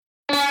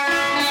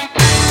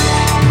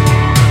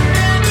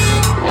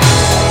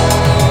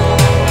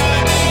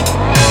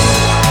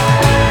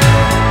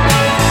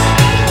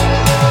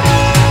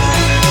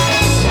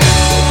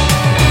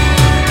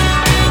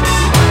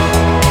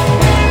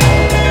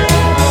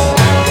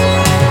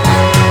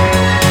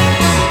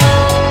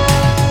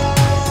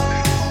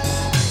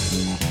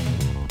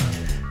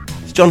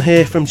John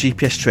here from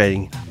GPS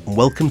Training, and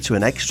welcome to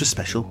an extra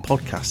special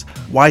podcast.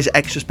 Why is it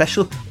extra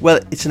special? Well,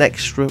 it's an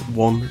extra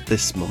one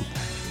this month.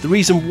 The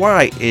reason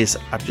why is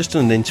I've just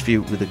done an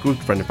interview with a good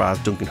friend of ours,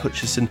 Duncan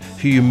Hutchinson,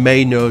 who you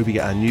may know if you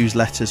get our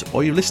newsletters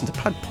or you listen to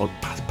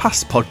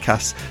past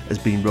podcasts, has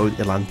been rowing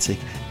the Atlantic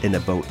in a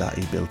boat that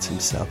he built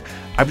himself.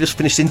 I've just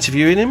finished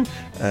interviewing him,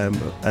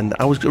 and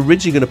I was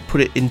originally going to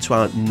put it into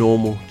our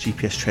normal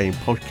GPS Training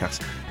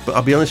podcast, but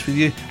I'll be honest with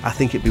you, I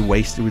think it'd be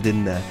wasted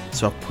within there,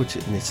 so I've put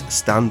it in its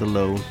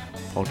standalone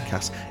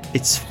podcast.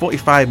 It's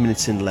 45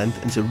 minutes in length,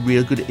 and it's a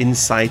real good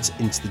insight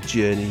into the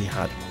journey he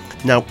had.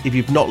 Now, if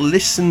you've not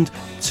listened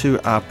to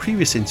our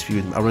previous interview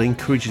with him, I would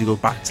encourage you to go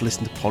back to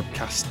listen to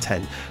podcast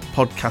 10.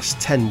 Podcast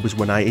 10 was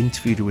when I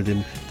interviewed with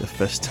him the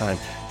first time.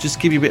 Just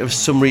to give you a bit of a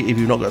summary, if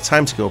you've not got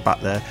time to go back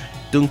there,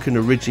 Duncan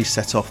originally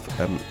set off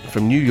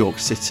from New York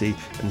City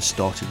and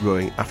started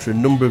rowing. After a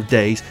number of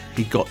days,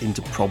 he got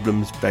into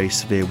problems, very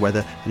severe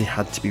weather, and he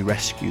had to be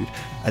rescued.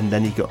 And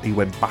then he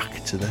went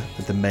back to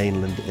the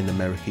mainland in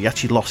America. He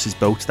actually lost his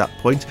boat at that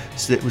point,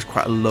 so it was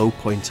quite a low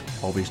point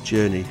of his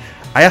journey.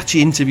 I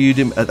actually interviewed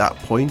him at that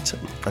point,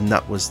 and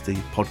that was the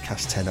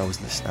podcast 10 I was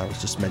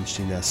just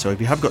mentioning there. So if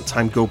you have got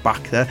time, go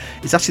back there.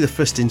 It's actually the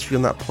first interview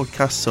on that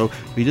podcast, so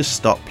if you just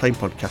start playing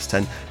podcast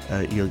 10,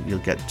 you'll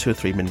get 2 or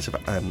 3 minutes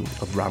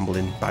of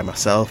rambling by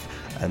myself,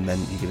 and then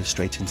you get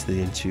straight into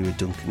the interview with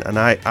Duncan. And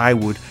I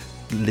would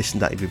listen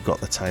to that if you've got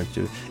the time to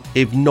do it.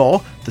 If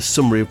not, the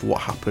summary of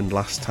what happened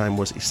last time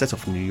was he set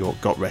off from New York,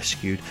 got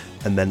rescued,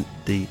 and then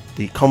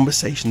the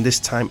conversation this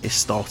time is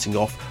starting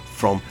off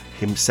from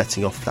him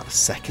setting off that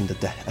second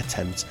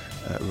attempt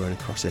rowing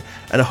across it.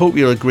 And I hope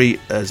you'll agree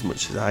as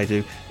much as I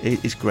do.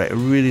 It is great. I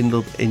really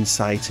love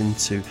insight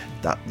into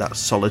that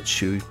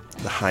solitude,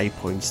 the high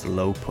points, the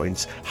low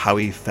points, how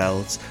he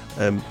felt,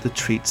 the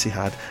treats he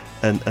had,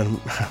 and I'm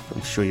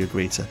sure you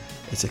agree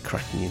it's a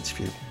cracking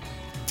interview.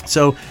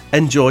 So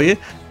enjoy it.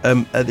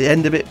 At the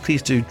end of it,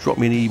 please do drop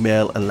me an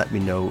email and let me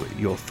know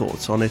your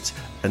thoughts on it.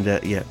 And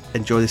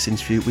enjoy this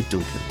interview with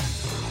Duncan.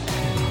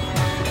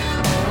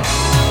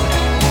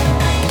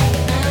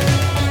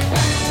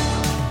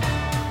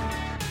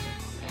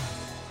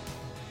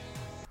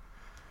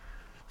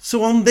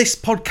 So on this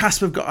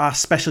podcast, we've got our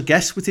special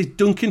guest, which is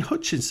Duncan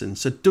Hutchinson.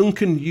 So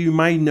Duncan, you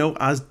may know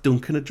as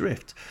Duncan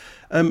Adrift.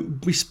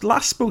 We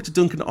last spoke to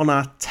Duncan on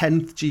our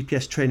 10th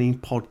GPS Training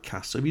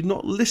podcast. So if you've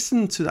not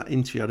listened to that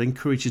interview, I'd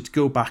encourage you to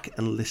go back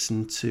and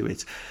listen to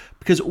it.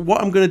 Because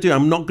what I'm going to do,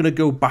 I'm not going to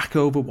go back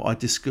over what I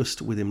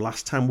discussed with him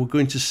last time. We're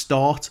going to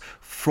start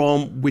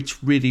from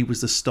which really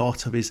was the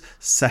start of his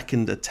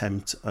second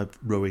attempt of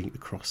rowing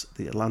across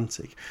the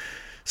Atlantic.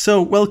 So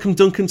welcome,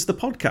 Duncan, to the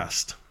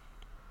podcast.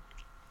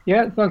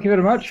 Yeah, thank you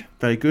very much.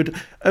 Very good.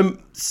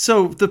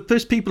 So the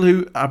first people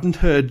who haven't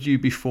heard you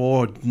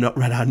before, not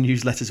read our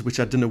newsletters,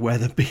 which I don't know where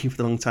they've been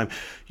for a long time,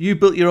 you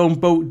built your own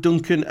boat,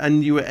 Duncan,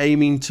 and you were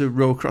aiming to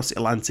row across the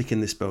Atlantic in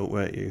this boat,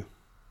 weren't you?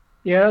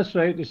 Yeah, that's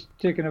right. It's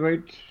taken about,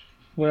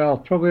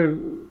 probably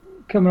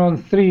coming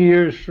on 3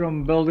 years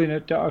from building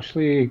it to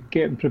actually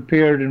getting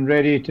prepared and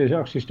ready to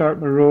actually start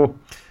my row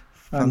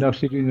and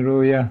actually doing the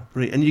row, yeah.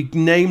 Right, and you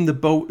named the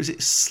boat, is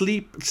it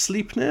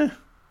Sleipnir?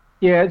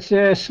 Yeah, it's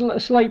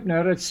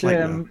Sleipnir. It's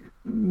Sleipnir.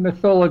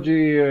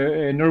 Mythology,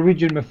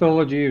 Norwegian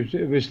mythology.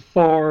 It was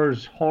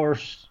Thor's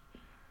horse,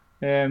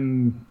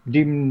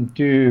 deemed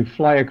to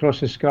fly across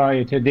the sky.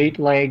 It had 8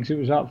 legs. It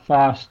was that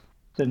fast,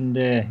 and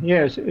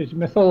it's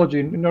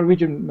mythology,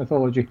 Norwegian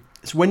mythology.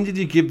 So when did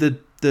you give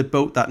the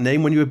boat that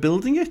name? When you were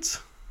building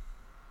it?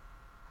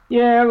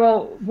 Yeah,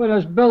 well, when I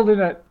was building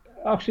it,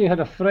 I actually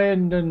had a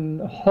friend in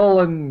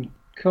Holland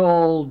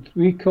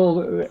we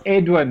called it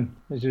Edwin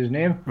is his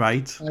name.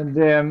 Right.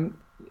 And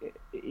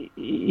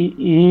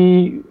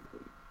he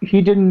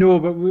didn't know,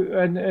 but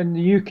in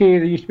the UK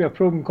there used to be a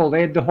program called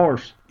Ed the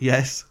Horse.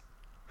 Yes.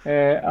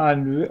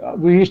 And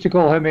we used to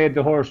call him Ed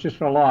the Horse just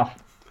for a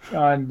laugh.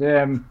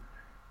 And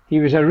he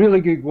was a really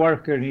good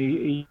worker. And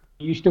he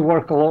used to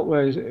work a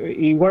lot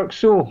he worked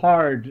so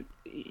hard.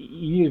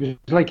 He was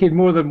like he had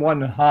more than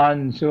one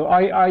hand. So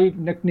I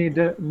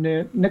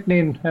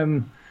nicknamed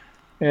him.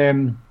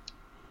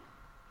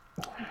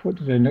 What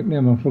did I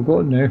nickname him? I've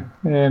forgotten now.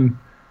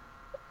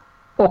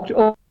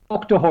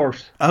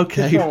 Octohorse.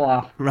 Okay. Just for a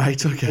laugh.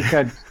 Right, okay. It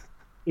had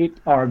 8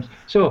 arms.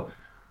 So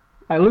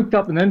I looked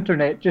up on the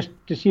internet just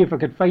to see if I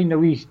could find a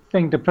wee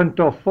thing to print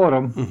off for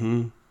him.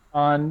 Mm-hmm.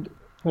 And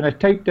when I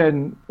typed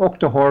in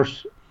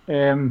Octohorse,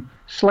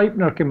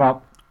 Sleipnir came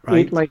up,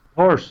 right. 8-legged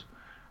horse.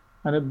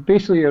 And it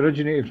basically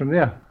originated from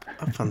there.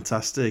 Oh,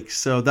 fantastic.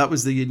 So that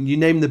was you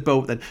named the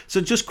boat then. So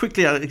just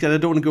quickly, again, I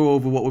don't want to go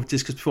over what we've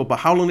discussed before, but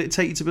how long did it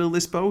take you to build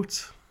this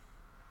boat?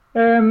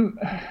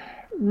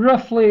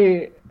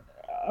 Roughly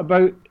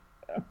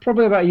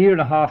probably about a year and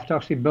a half to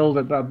actually build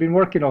it, but I've been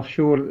working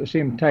offshore at the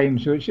same time,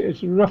 so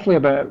it's roughly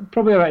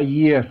probably about a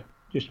year,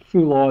 just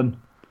full on.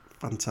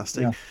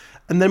 Fantastic. Yeah.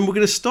 And then we're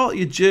going to start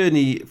your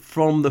journey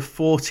from the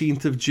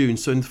 14th of June.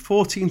 So on the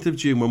 14th of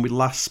June, when we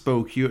last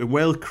spoke, you were at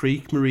Whale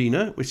Creek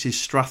Marina, which is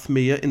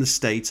Strathmere in the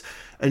States,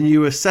 and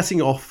you were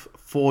setting off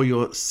for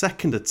your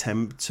second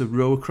attempt to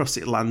row across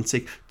the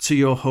Atlantic to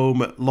your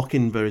home at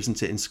Lochinver,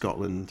 isn't it, in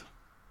Scotland?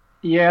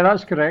 Yeah,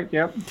 that's correct.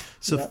 Yep.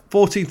 So Yep.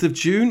 14th of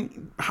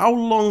June. How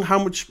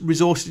much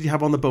resources did you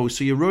have on the boat?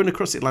 So you're rowing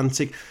across the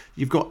Atlantic.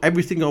 You've got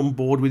everything on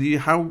board with you.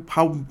 How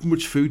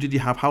much food did you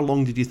have? How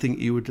long did you think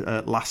you would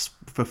last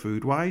for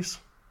food wise?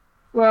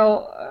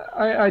 Well,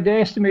 I'd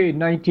estimated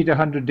 90 to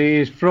 100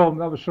 days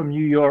that was from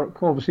New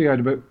York. Obviously, I had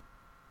about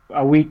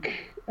a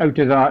week out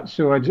of that,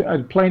 so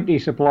I'd plenty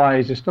of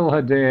supplies. I still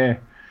had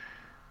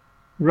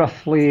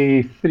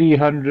roughly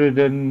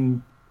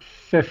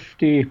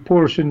 350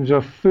 portions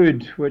of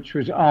food, which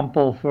was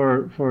ample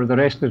for the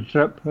rest of the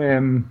trip.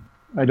 I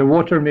had a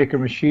water maker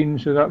machine,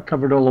 so that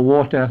covered all the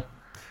water.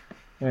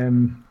 I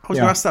was going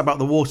to ask that about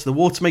the water. The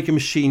water maker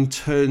machine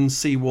turns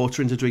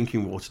seawater into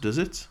drinking water, does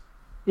it?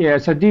 Yeah,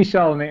 it's a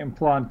desalinating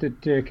plant.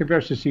 It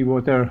converts the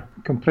seawater,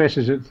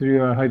 compresses it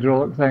through a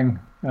hydraulic thing,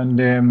 and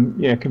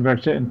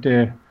converts it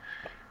into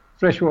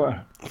fresh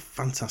water.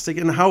 Fantastic.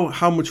 And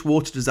how much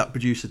water does that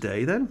produce a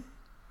day then?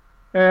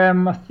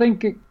 I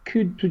think it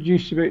could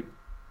produce about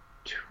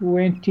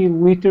 20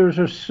 litres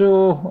or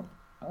so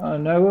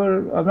an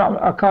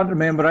hour. I can't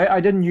remember. I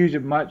didn't use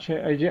it much.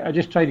 I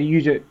just tried to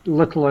use it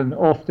little and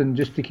often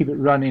just to keep it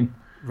running.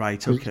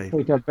 Right, okay. It's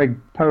quite a big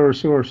power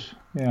source,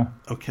 yeah.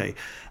 Okay.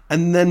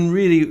 And then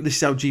really, this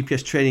is how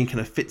GPS training kind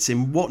of fits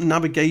in. What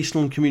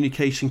navigational and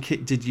communication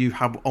kit did you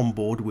have on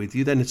board with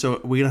you then?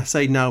 So we're going to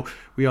say now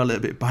we are a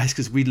little bit biased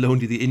because we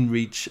loaned you the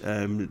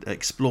InReach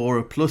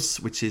Explorer Plus,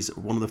 which is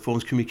one of the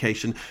forms of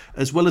communication,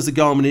 as well as the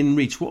Garmin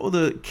InReach. What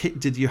other kit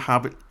did you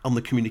have on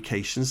the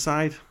communication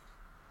side?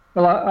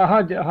 Well, I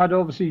had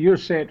obviously your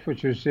set,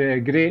 which was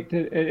great.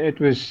 It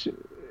was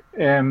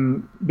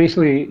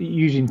basically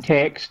using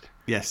text.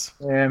 Yes.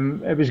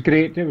 It was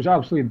great. It was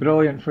absolutely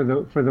brilliant for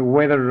the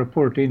weather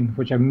reporting,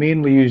 which I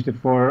mainly used it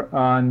for,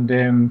 and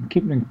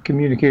keeping in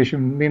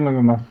communication mainly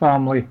with my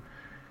family,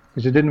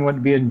 because I didn't want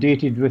to be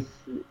inundated with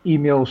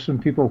emails from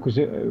people because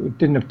I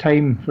didn't have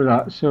time for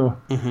that. So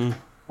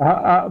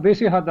I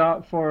basically had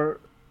that for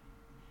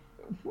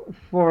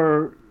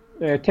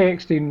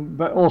texting,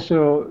 but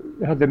also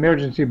had the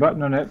emergency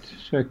button on it,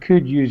 so I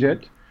could use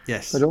it.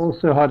 Yes. But I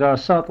also had a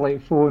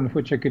satellite phone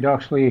which I could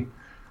actually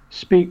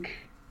speak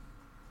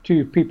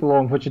to people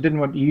on, which I didn't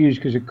want to use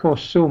because it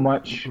cost so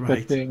much.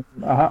 Right. But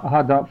I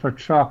had that for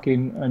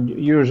tracking, and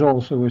yours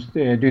also was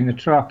doing the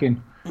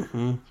tracking.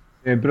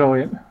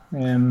 Brilliant.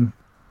 And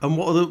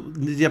what other?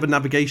 Did you have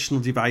navigational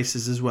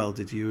devices as well?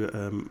 Did you?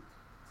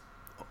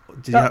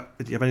 Did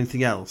you have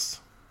anything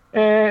else?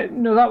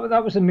 No,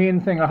 that was the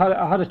main thing. I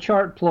had a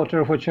chart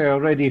plotter which I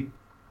already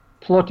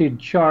plotted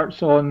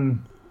charts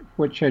on,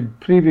 which I'd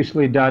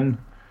previously done.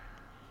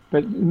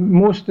 But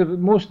most of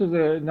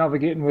the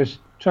navigating was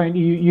trying to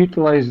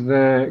utilise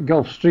the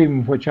Gulf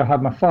Stream, which I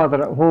had my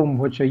father at home,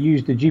 which I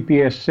used the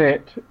GPS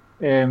set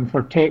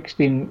for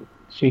texting,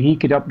 so he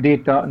could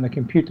update that on the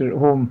computer at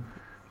home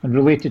and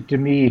relate it to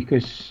me,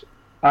 because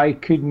I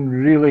couldn't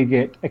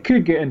really I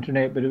could get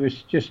internet, but it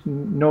was just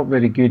not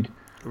very good.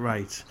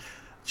 Right.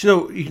 Do you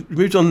know, you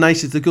moved on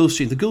nicely to the Gulf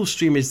Stream. The Gulf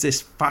Stream is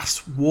this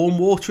fast, warm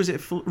water, is it,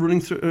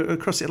 running through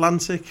across the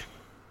Atlantic?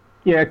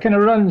 Yeah, it kind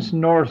of runs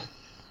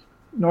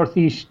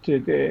northeast.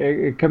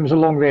 It comes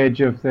along the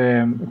edge of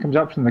it comes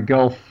up from the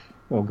Gulf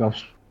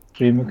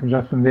Stream. It comes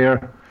up from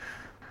there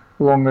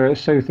along the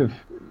south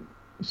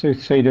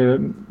side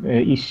of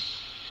east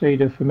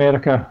side of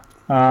America,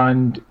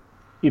 and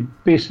the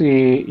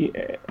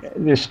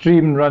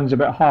stream runs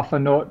about half a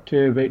knot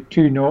to about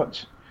 2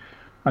 knots,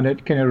 and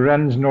it kind of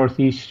runs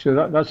northeast. So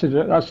that's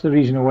the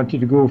reason I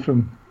wanted to go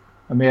from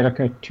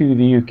America to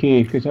the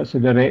UK, because that's the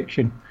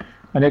direction,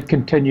 and it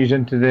continues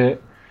into the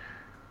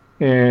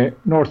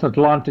North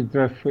Atlantic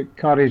drift, which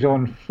carries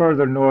on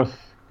further north,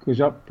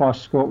 goes up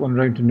past Scotland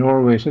round to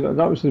Norway. So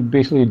that was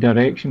basically the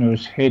direction I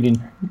was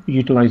heading,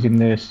 utilising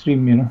the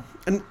stream, you know.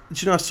 And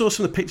do you know, I saw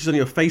some of the pictures on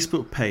your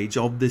Facebook page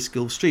of this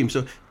Gulf Stream.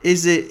 So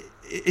is it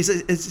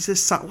a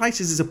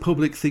satellite? Is this a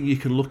public thing you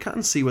can look at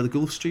and see where the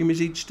Gulf Stream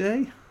is each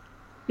day?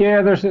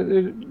 Yeah,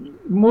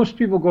 most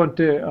people go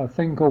into a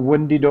thing called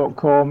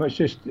windy.com. It's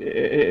just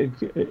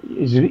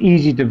it's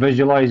easy to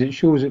visualise. It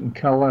shows it in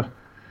colour.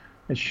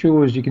 It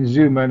shows, you can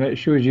zoom in, it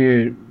shows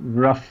you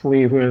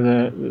roughly where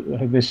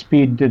the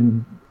speed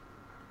and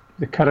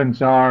the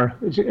currents are.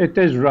 It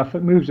is rough,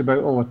 it moves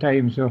about all the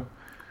time, so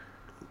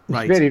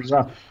it's very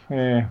rough.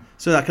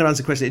 So that can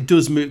answer the question. It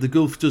does move, the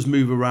Gulf does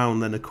move around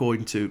then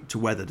according to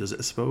weather, does it,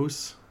 I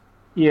suppose?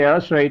 Yeah,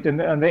 that's right. And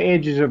the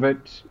edges of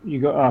it, you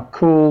got a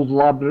cold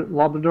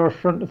Labrador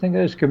front, I think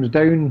it is, comes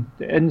down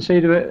the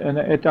inside of it, and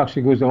it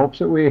actually goes the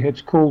opposite way.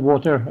 It's cold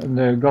water, and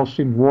the Gulf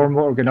Stream's warm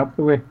water going up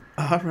the way.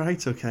 Ah,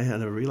 right, okay, I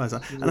never realised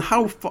that. And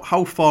how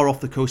far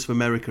off the coast of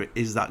America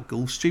is that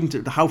Gulf Stream?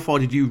 How far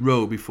did you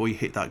row before you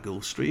hit that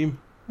Gulf Stream?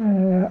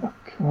 I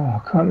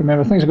can't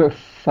remember. I think it's about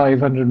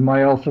 500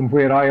 miles from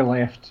where I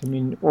left. I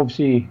mean,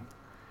 obviously,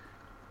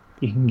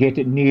 you can get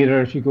it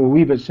nearer. If you go a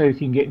wee bit south,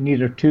 you can get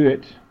nearer to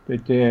it.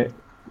 But,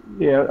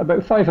 yeah,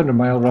 about 500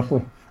 miles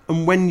roughly.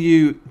 And when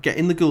you get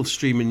in the Gulf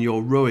Stream and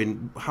you're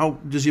rowing, how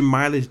does your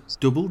mileage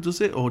double? Does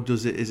it, or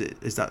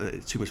is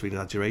that too much of an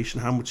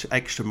exaggeration? How much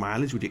extra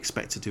mileage would you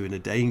expect to do in a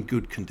day in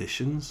good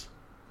conditions?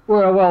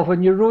 Well, when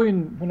I'm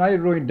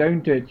rowing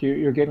down to it,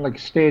 you're getting like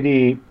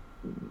steady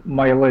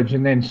mileage,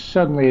 and then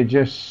suddenly it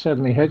just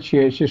suddenly hits you.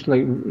 It's just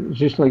like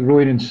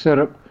rowing in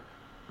syrup.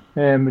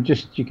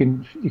 You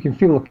can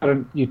feel the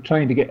current. You're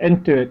trying to get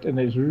into it, and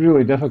it's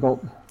really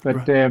difficult.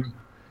 But Right.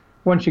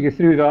 once you get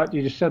through that,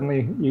 you just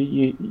suddenly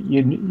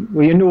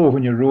you know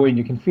when you're rowing,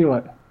 you can feel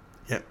it,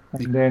 Yeah.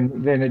 and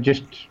then it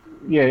just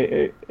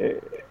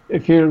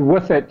if you're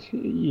with it,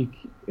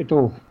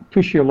 it'll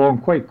push you along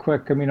quite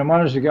quick. I mean, I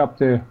managed to get up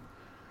to, I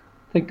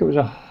think it was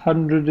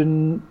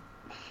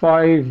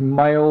 105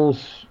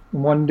 miles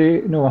in one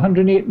day. No,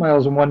 108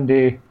 miles in one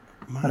day,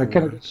 and My I kind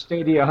of word. got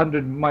steady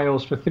 100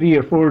 miles for 3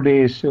 or 4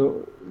 days.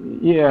 So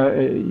yeah,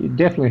 it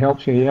definitely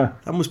helps you. Yeah.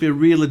 That must be a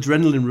real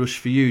adrenaline rush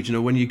for you,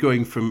 when you're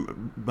going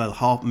from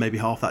maybe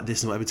half that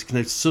distance, whatever, to kind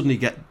of suddenly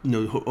get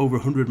over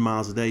 100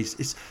 miles a day.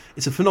 It's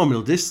a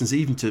phenomenal distance,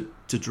 even to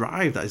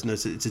drive. That isn't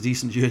it? It's a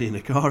decent journey in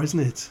a car, isn't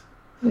it?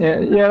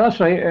 Yeah, that's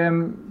right.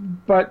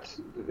 But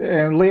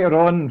later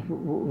on,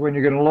 when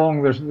you're going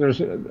along,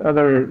 there's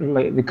other,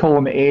 like they call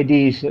them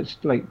eddies. It's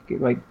like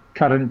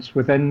currents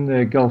within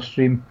the Gulf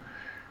Stream,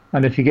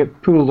 and if you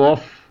get pulled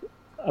off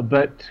a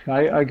bit,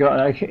 I got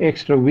an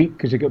extra week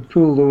because I got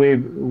pulled away a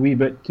wee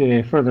bit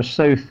further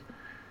south,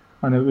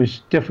 and it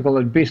was difficult.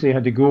 I basically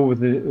had to go with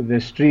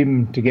the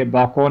stream to get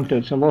back onto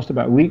it. So I lost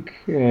about a week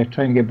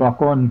trying to get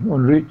back on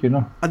route.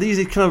 And these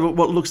are kind of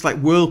what looks like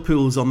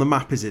whirlpools on the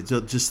map, is it?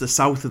 Just the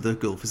south of the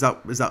Gulf. Is that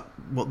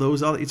what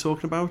those are that you're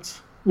talking about?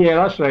 Yeah,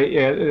 that's right.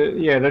 Yeah,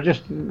 yeah. They're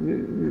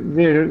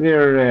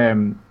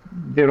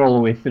all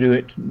the way through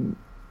it.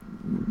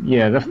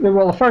 Yeah.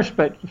 The first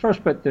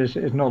bit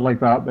is not like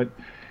that, but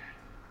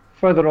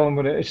further on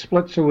when it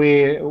splits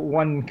away,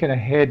 one kind of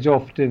heads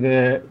off to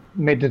the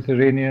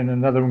Mediterranean, and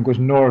another one goes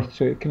north.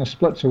 So it kind of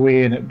splits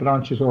away and it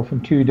branches off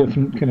in two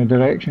different kind of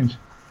directions.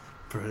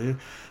 Brilliant.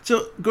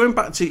 So going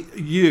back to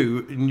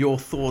you and your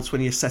thoughts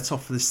when you set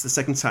off for this the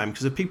second time,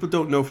 because if people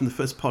don't know from the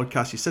first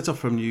podcast, you set off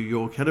from New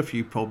York, had a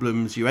few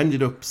problems, you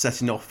ended up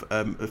setting off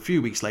a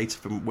few weeks later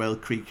from Whale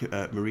Creek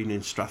Marina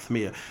in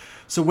Strathmere.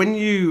 So when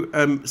you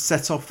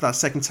set off that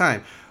second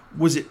time,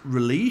 was it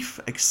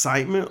relief,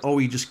 excitement, or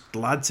were you just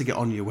glad to get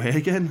on your way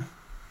again?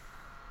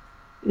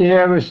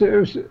 Yeah, it was.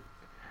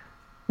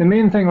 The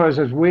main thing was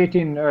I was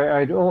waiting.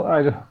 I'd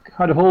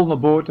had a hole in the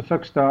boat. I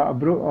fixed that. I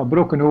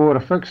broke an oar. I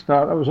fixed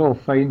that. That was all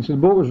fine. So the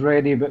boat was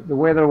ready, but the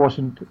weather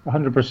wasn't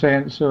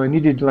 100%. So I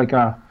needed like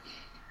a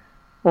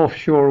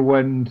offshore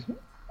wind,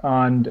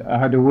 and I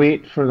had to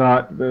wait for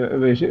that. But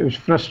it was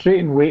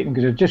frustrating waiting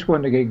because I just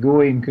wanted to get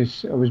going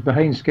because I was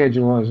behind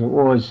schedule as it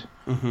was,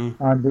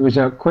 and it was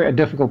quite a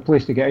difficult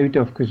place to get out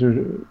of because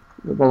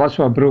that's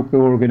what I broke the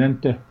oar going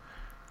into.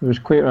 It was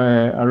quite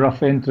a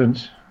rough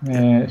entrance. So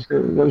I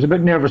was a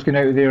bit nervous going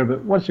out of there,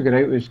 but once I got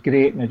out, it was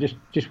great, and I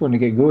just wanted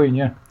to get going.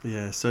 Yeah.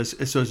 Yeah, so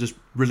it's just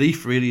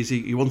relief, really. Is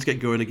you want to get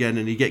going again,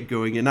 and you get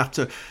going. And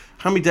after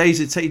how many days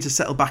did it take you to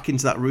settle back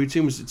into that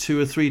routine? Was it 2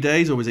 or 3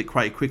 days, or was it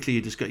quite quickly?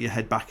 You just got your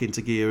head back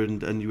into gear,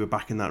 and you were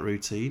back in that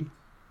routine.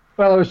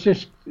 Well, I was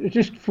just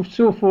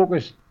so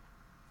focused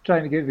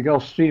trying to get to the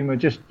Gulf Stream. I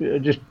just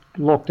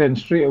locked in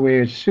straight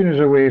away. As soon as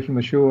I was away from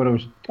the shore, I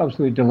was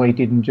absolutely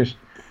delighted and just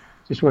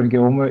wanted to get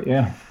on with it.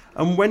 Yeah.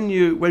 And when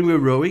we were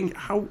rowing,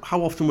 how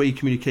often were you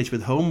communicating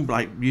with home,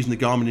 like using the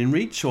Garmin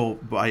InReach or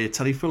via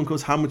telephone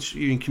calls? How much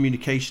were you in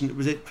communication?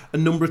 Was it a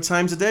number of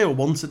times a day, or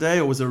once a day,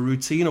 or was there a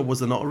routine, or was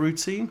there not a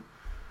routine?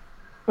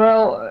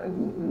 Well,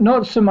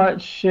 not so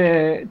much.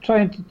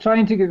 Trying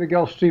to get the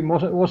Gulf Stream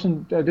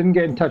wasn't. I didn't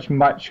get in touch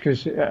much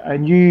because I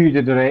knew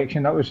the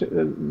direction. That was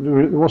there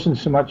wasn't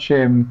so much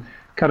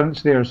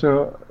currents there,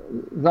 so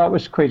that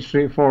was quite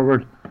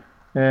straightforward.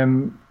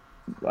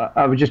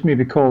 I would just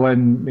maybe call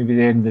in maybe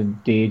the end of the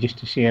day just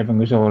to see everything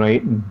was all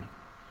right and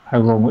how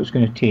long it was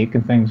going to take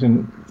and things.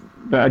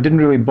 But I didn't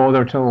really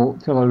bother till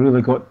I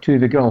really got to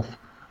the Gulf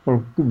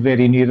or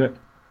very near it.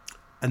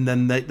 And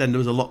then there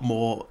was a lot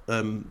more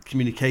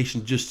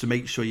communication just to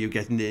make sure you're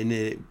getting in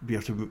it. You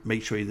have to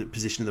make sure you're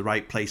positioned in the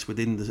right place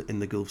within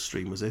the Gulf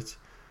Stream, was it?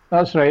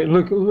 That's right.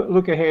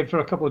 Look ahead for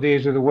a couple of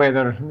days of the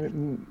weather.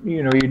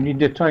 You need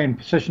to try and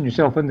position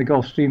yourself in the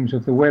Gulf Stream. So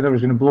if the weather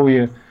was going to blow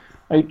you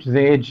out to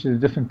the edge of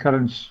the different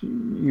currents,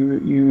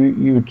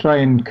 you would try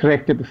and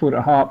correct it before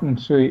it happened.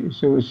 So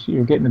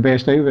you're getting the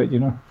best out of it.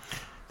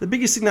 The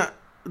biggest thing that,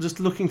 just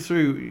looking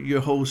through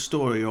your whole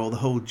story or the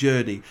whole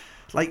journey,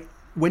 like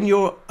when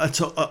you're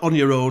on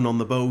your own on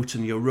the boat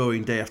and you're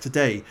rowing day after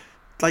day,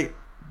 like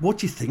what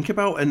do you think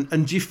about,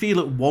 and do you feel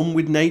at one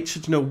with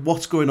nature? Do you know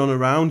what's going on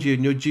around you?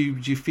 Do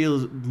you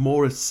feel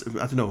more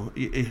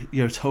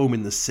you're at home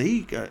in the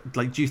sea?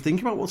 Like, do you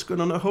think about what's going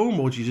on at home,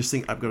 or do you just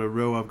think I've got to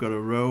row?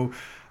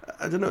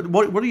 I don't know.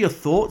 What are your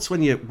thoughts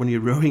when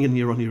you're rowing and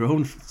you're on your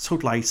own?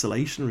 Total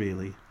isolation,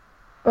 really.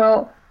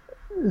 Well,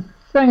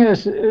 Thing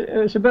is,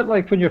 it's a bit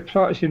like when you're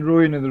practicing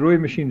rowing and the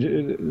rowing machines.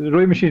 The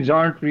rowing machines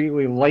aren't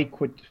really like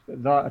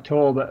that at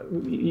all. But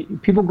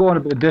people go on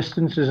about the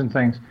distances and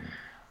things.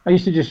 I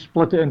used to just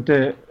split it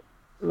into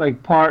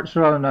like parts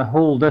rather than a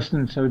whole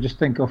distance. I would just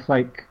think of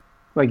like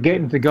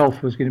getting to the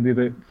Gulf was going to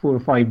be about 4 or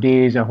 5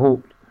 days, I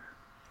hoped,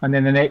 and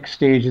then the next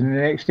stage and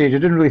the next stage. I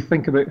didn't really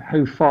think about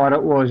how far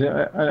it was.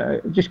 I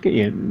just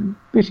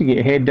basically get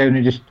your head down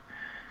and just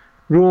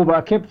row. But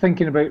I kept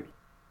thinking about,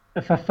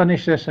 if I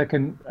finish this, I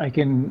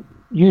can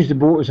use the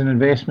boat as an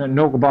investment and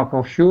not go back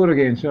offshore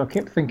again. So I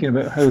kept thinking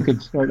about how I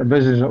could start a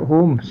business at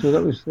home. So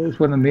that was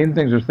one of the main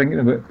things I was thinking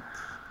about.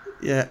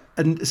 Yeah,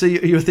 and so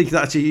you were thinking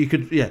that actually you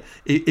could, if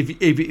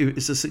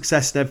it's a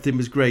success and everything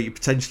was great, you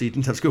potentially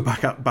didn't have to go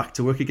back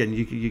to work again.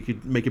 You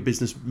could make a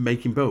business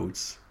making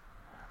boats.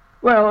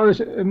 Well, it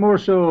was more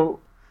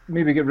so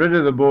maybe get rid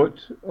of the boat,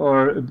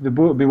 or the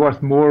boat would be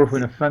worth more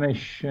when I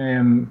finish,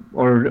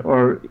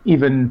 or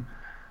even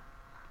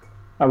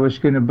I was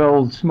going to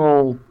build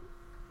small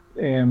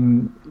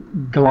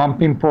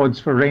glamping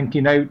pods for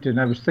renting out, and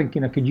I was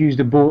thinking I could use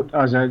the boat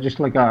as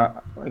like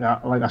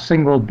a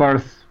single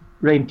berth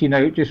renting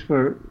out just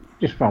for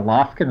a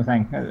laugh kind of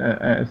thing.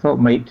 I thought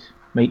might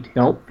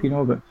help,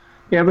 but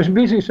yeah, it was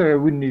basically so I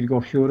wouldn't need to go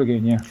offshore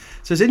again. Yeah.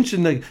 So it's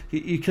interesting that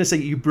you kind of say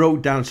you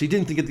broke down. So you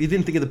didn't think of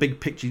the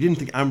big picture. You didn't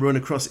think I'm rowing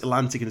across the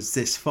Atlantic and it's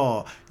this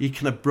far. You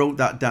kind of broke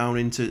that down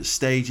into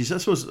stages. I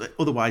suppose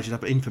otherwise you'd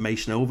have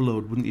information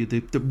overload, wouldn't you?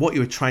 What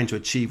you were trying to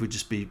achieve would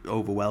just be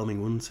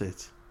overwhelming, wouldn't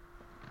it?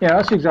 Yeah,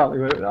 that's exactly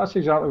what it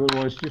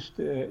was.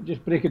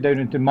 Just break it down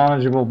into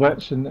manageable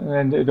bits, and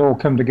then it all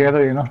come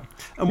together,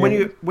 And when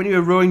you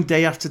were rowing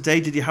day after day,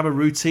 did you have a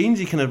routine? Did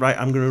you kind of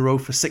I'm going to row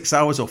for 6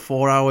 hours or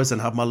 4 hours and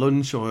have my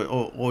lunch,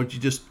 or did you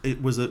just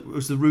was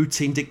the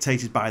routine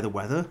dictated by the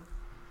weather?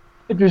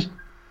 It was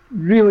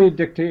really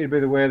dictated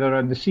by the weather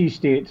and the sea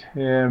state.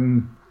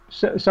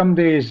 Some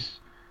days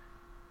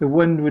the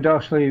wind would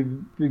actually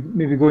be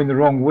maybe going the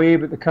wrong way,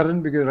 but the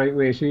current would go the right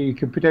way, so you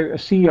could put out a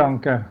sea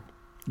anchor.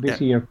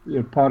 Basically,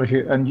 your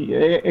parachute, and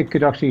it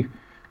could actually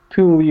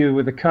pull you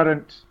with the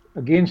current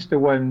against the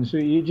wind. So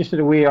you just had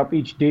to weigh up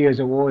each day as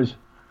it was.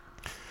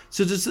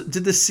 So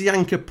did the sea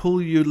anchor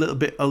pull you a little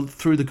bit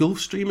through the Gulf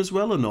Stream as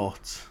well, or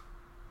not?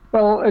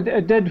 Well,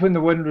 it did when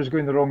the wind was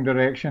going the wrong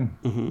direction.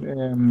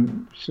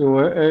 Mm-hmm. So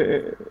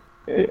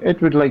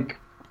it would like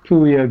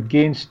pull you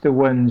against the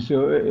wind.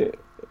 So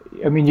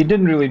I mean, you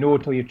didn't really know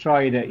till you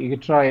tried it. You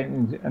could try it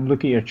and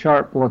look at your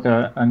chart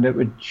plotter, and it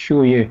would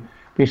show you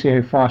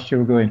basically how fast you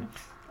were going.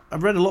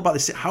 I've read a lot about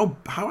this. How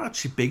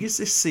actually big is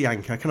this sea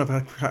anchor? Kind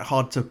of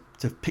hard to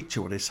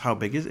picture what it is. How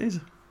big it is?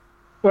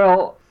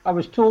 Well, I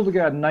was told to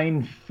get a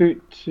 9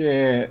 foot,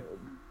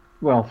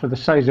 for the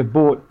size of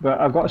boat,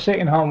 but I got a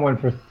second-hand one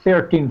for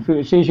 13 foot.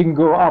 It says you can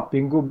go up,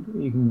 you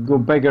can go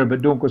bigger,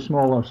 but don't go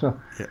smaller. So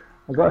yeah.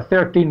 I got a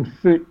 13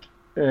 foot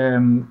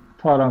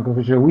power anchor,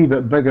 which is a wee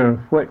bit bigger,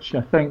 which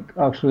I think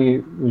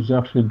was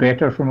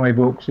better for my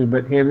boat, because it's a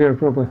bit heavier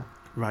probably.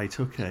 Right.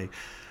 Okay.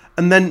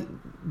 And then,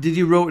 did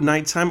you row at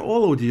night time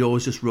or did you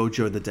always just row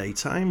during the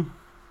daytime?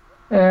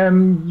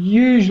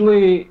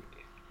 Usually,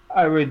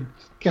 I would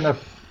kind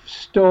of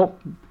stop.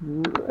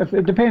 If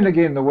it depended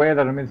again on the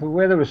weather. I mean, if the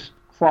weather was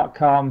flat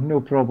calm,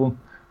 no problem.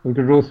 We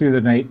could row through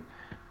the night.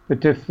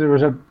 But if there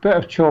was a bit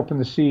of chop in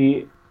the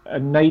sea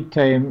at night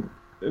time,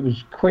 it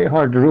was quite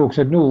hard to row because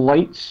I had no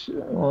lights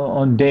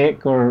on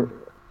deck, or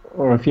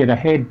if you had a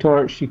head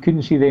torch, you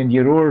couldn't see the end of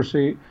your oars.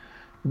 So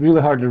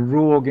really hard to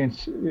row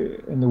against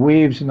in the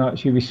waves and that.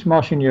 So you'd be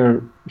smashing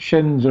your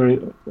shins,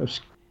 or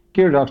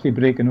scared of actually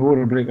break an oar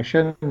or break a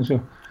shin.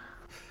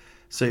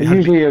 So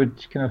usually I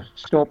would kind of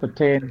stop at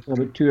 10 until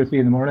about 2 or 3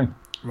 in the morning.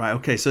 Right.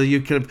 Okay. So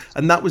you kind of,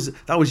 and that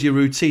was your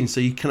routine. So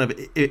you kind of,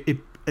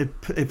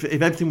 if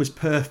everything was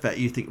perfect,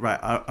 you think, right,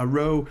 I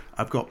row,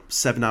 I've got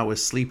 7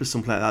 hours sleep or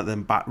something like that,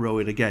 then back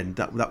rowing again.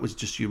 That was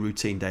just your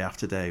routine day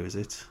after day, was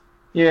it?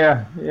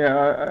 Yeah.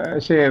 I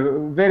say I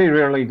very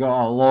rarely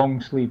got a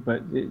long sleep,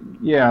 but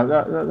yeah,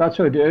 that's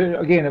what I do.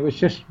 Again, it was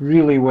just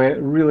really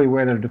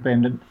weather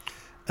dependent.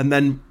 And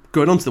then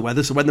going on to the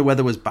weather, so when the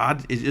weather was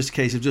bad, it's just a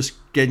case of just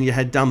getting your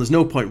head down. There's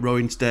no point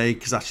rowing today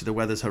because actually the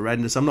weather's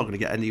horrendous. I'm not going to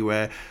get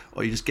anywhere.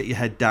 Or you just get your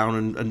head down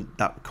and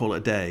that call it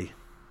a day.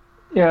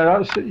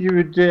 Yeah, you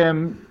would.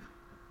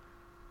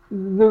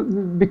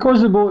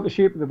 Because of the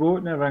shape of the boat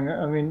and everything.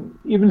 I mean,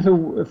 even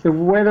if the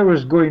weather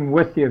was going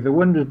with you, if the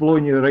wind was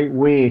blowing you the right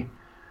way,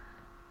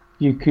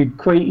 you could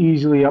quite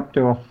easily up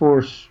to a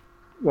force.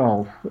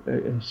 Well,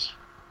 it's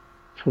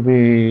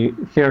probably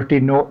 30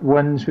 knot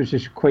winds, which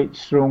is quite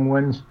strong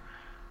winds.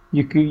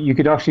 You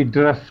could actually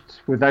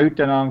drift without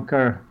an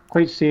anchor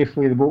quite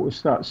safely. The boat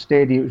was that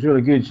steady; it was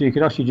really good. So you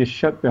could actually just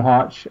shut the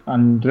hatch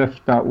and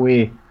drift that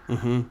way.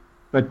 Mm-hmm.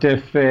 But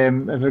if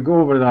I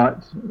go over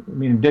that, I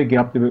mean, it did get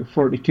up to about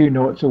 42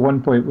 knots at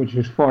one point, which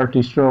was far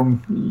too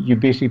strong. You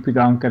basically put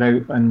the anchor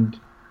out, and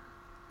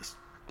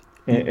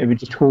it would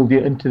just hold you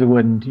into the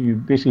wind. You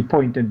basically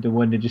point into the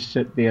wind and just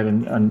sit there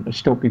and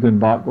stop you going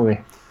back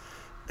away.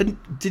 And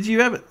did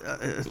you ever?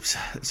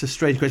 It's a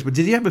strange question, but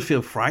did you ever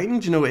feel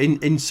frightened? You know,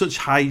 in such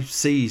high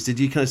seas, did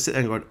you kind of sit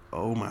there and go,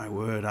 "Oh my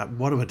word,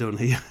 what have I done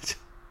here?"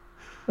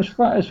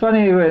 It's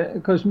funny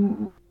because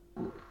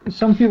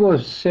some people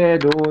have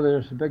said, "Oh,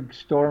 there's a big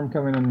storm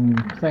coming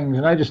and things,"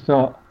 and I just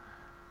thought,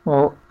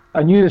 well,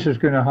 I knew this was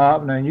going to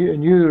happen. I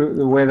knew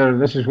the weather.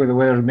 This is what the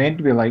weather's meant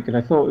to be like, and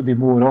I thought it'd be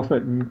more of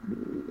it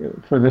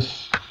for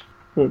this,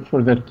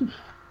 for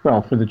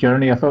the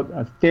journey. I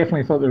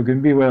definitely thought there was going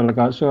to be weather like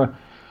that. So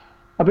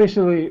I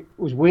basically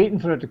was waiting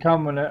for it to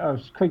come, and I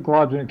was quite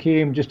glad when it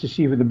came, just to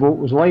see what the boat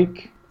was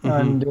like.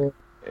 And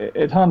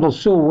it handled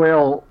so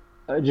well.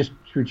 I just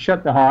would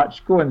shut the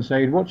hatch, go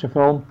inside, watch a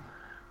film,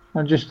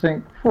 and just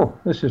think, "Oh,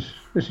 this is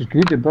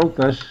good. They built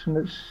this, and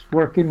it's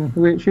working the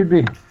way it should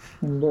be."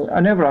 And I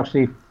never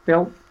actually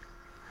felt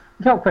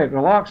quite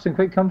relaxed and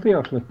quite comfy,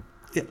 actually.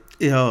 Yeah,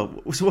 yeah.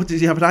 So what,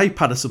 did you have an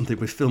iPad or something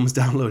with films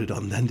downloaded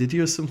on then, did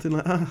you, or something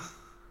like that?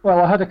 Well,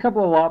 I had a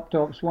couple of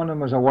laptops. One of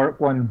them was a work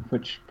one,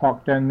 which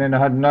popped in. Then I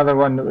had another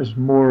one that was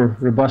more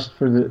robust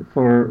for the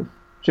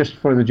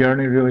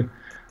journey, really.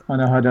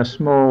 And I had a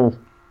small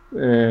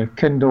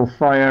Kindle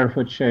Fire,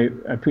 which I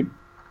put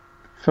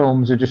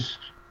films. I just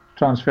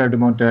transferred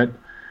them onto it,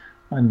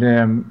 and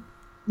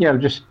I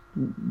just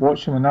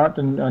watch them on that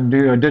and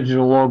do a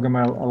digital log on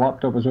my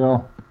laptop as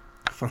well.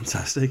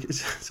 Fantastic. It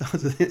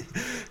sounds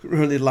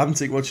really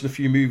Atlantic, watching a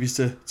few movies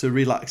to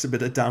relax, a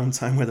bit of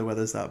downtime where the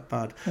weather's that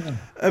bad. Yeah.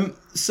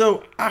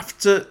 So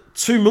after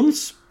 2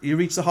 months, you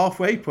reached the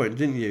halfway point,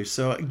 didn't you?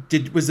 So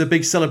was there a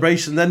big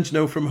celebration then, do you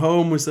know, from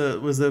home? Was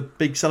there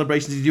big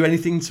celebration? Did you do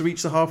anything to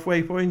reach the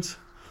halfway point?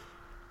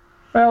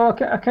 Well,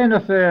 I kind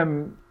of,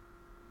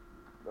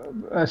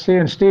 I say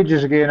in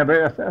stages again,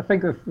 I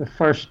think the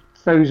first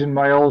 1,000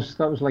 miles,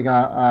 that was like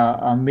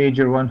a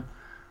major one.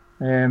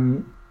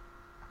 In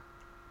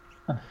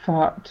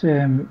fact,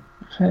 I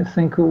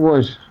think it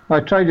was. I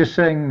tried to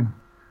sing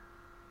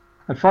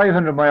at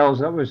 500 miles.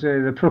 That was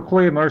the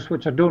Proclaimers,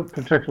 which I don't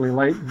particularly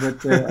like,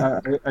 but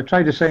I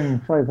tried to sing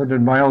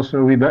 500 miles for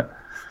a wee bit.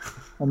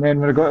 And then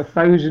when I got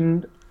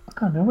 1,000, I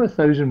can't remember what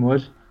 1,000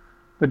 was,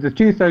 but the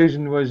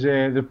 2,000 was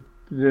the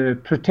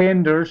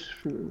Pretenders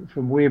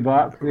from way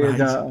back. They had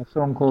a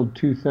song called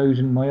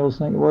 2,000 Miles,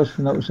 I think it was,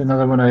 and that was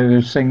another one I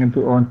was singing and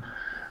put on.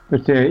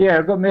 But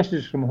I got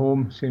messages from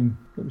home saying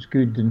it was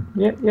good, and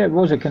it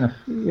was a kind of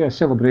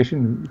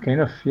celebration,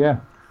 kind of, yeah.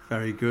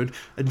 Very good.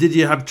 And did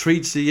you have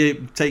treats? Did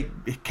you take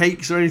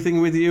cakes or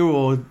anything with you,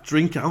 or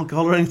drink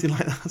alcohol or anything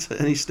like that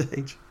at any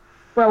stage?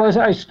 Well,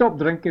 I stopped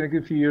drinking a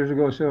good few years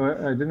ago, so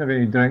I didn't have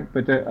any drink.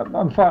 But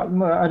in fact,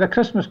 I had a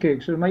Christmas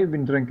cake, so there might have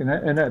been drinking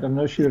in it. I'm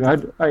not sure. I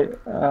had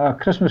a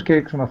Christmas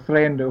cake from a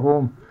friend at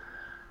home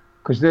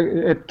because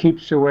it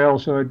keeps so well.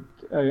 So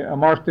I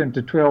marked it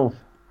into 12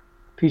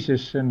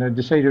 pieces, and I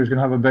decided I was going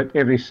to have a bit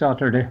every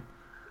Saturday.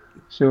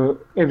 So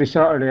every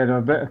Saturday I had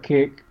a bit of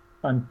cake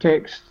and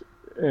text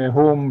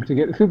home to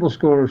get the football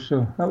scores.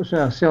 So that was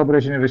a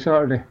celebration every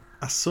Saturday.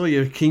 I saw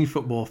you're a keen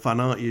football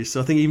fan, aren't you?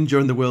 So I think even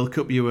during the World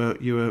Cup you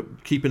were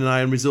keeping an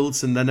eye on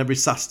results, and then every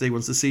Saturday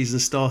once the season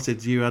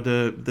started you had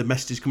the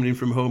messages coming in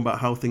from home about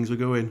how things were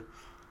going.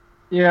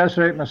 Yeah, that's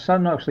right. My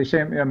son actually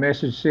sent me a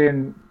message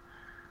saying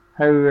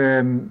how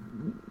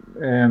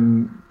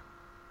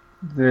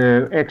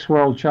the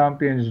ex-world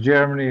champions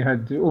Germany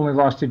had only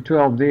lasted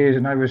 12 days,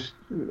 and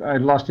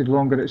I'd lasted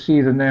longer at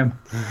sea than them.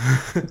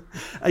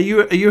 Are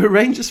you a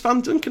Rangers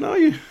fan, Duncan? Are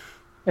you?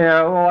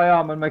 Yeah, well, I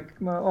am, and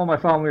all my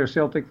family are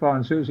Celtic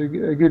fans, so it's a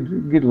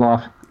good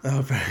laugh.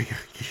 Oh, very good.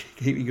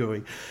 Keep me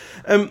going.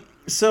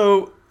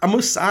 So I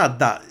must add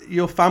that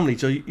your family,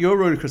 so you're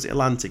rowing across the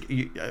Atlantic.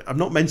 I've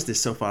not mentioned this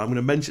so far. I'm going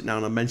to mention it now,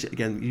 and I'll mention it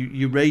again.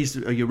 You're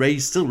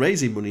still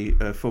raising money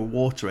for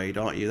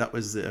WaterAid, aren't you? That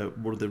was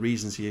one of the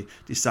reasons you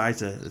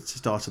decided to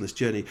start on this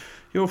journey.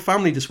 Your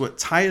family just worked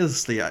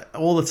tirelessly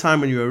all the time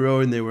when you were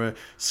rowing. They were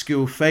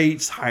school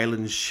fetes,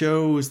 Highland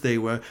shows. They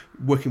were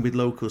working with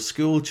local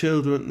school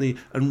children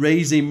and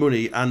raising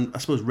money, and I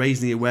suppose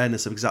raising the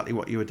awareness of exactly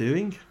what you were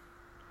doing.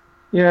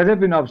 Yeah, they've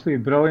been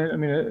absolutely brilliant. I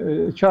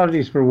mean,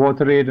 charities for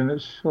WaterAid, and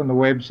it's on the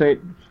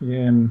website,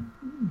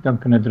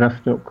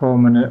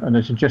 duncanadrift.com, and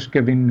it's just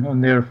giving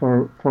on there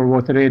for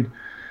WaterAid.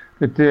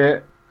 But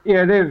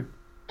they've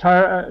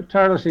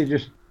tirelessly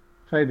just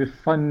tried to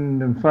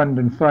fund. I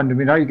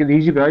mean, I get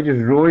easy, but I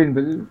just rowing,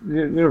 but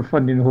they're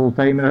funding the whole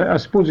time. And I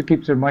suppose it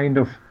keeps their mind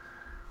off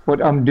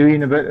what I'm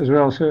doing a bit as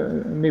well,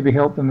 so maybe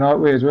help them that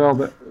way as well.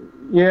 But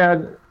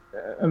yeah,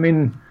 I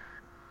mean,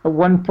 at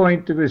one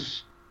point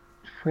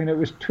when it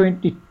was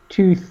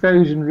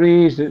 22,000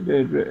 raised,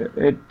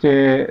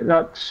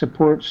 that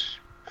supports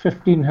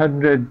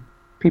 1,500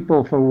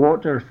 people for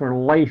water for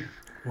life.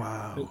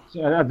 Wow!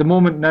 At the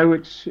moment now,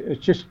 it's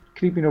just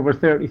creeping over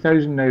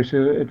 30,000 now, so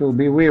it'll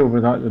be way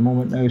over that at the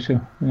moment now. So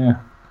yeah,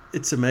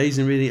 it's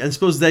amazing, really. And I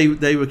suppose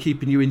they were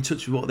keeping you in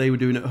touch with what they were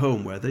doing at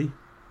home, were they?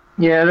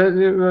 Yeah,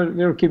 they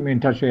were keeping me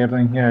in touch with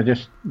everything. Yeah,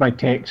 just by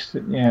text.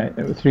 Yeah,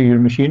 through your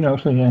machine,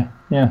 also. Yeah.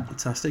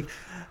 Fantastic.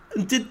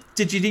 And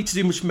did you need to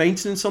do much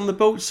maintenance on the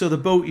boat? So the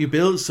boat you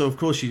built, so of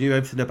course you knew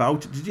everything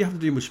about it. Did you have to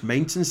do much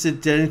maintenance?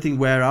 Did anything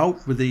wear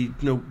out with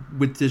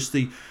with just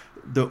the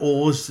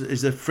oars?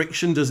 Is there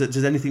friction?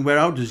 Does anything wear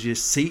out? Does your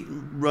seat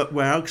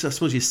wear out? Because I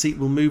suppose your seat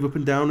will move up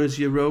and down as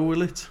you row,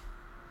 will it?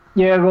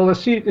 Yeah, well,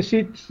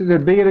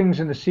 the bearings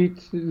and the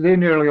seat, they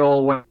nearly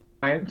all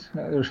went.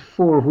 There's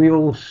 4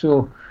 wheels,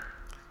 so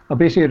I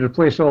basically had to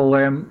replace all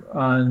them,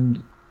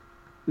 and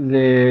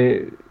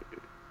I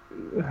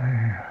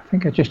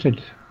think I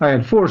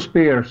had 4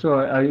 spare, so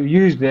I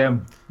used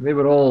them. They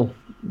were all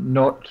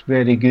not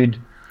very good.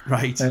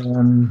 Right.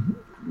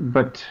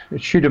 But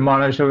it should have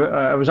managed.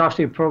 I was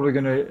actually probably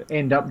going to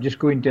end up just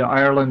going to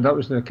Ireland. That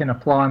was the kind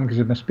of plan,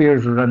 because my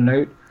spares were running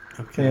out.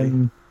 Okay.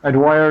 I had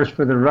wires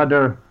for the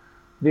rudder.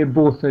 They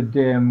both had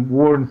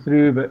worn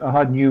through, but I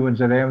had new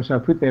ones of them, so I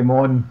put them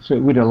on, so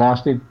it would have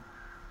lasted.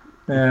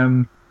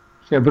 So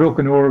I broke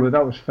an oar, but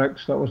that was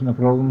fixed. That wasn't a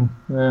problem.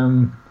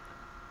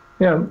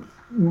 Yeah,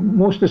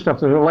 most of the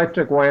stuff, there's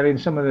electric wiring.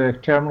 Some of the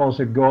terminals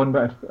had gone,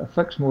 but I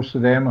fixed most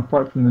of them,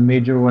 apart from the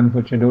major one,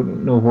 which I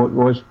don't know what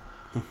was.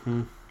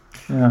 Mm-hmm.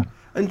 Yeah.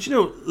 And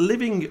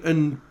living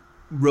and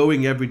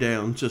rowing every day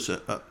on just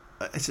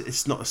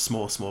it's not a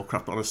small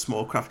craft, but on a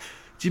small craft,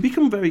 do you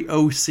become very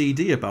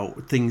OCD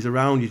about things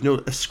around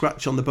you? A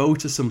scratch on the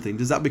boat or something,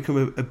 does that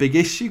become a big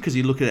issue because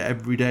you look at it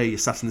every day, you're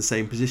sat in the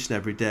same position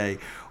every day?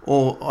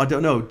 Or, I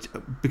don't know,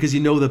 because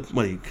you know the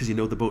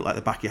boat like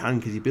the back of your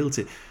hand because you built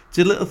it,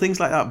 do little things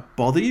like that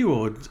bother you,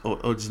 or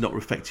does it not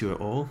affect you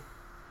at all?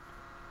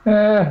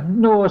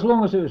 No, as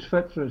long as it was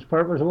fit for its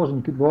purpose, I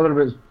wasn't bothered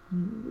about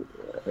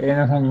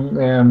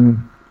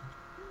anything.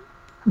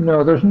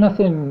 No, there's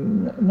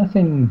nothing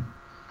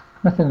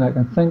I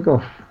can think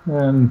of.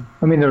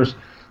 I mean,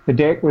 the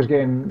deck was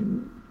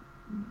getting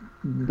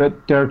a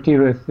bit dirty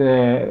with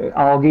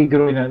algae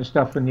growing and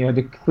stuff, and you had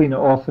to clean it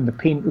off, and the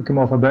paint would come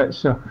off a bit.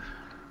 So,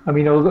 I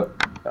mean,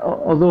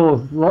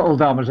 although little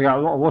damage I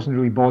wasn't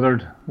really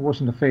bothered. It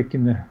wasn't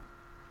affecting the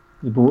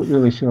boat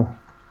really. So,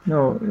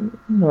 no,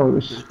 it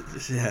was.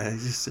 Yeah.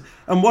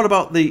 And what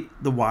about the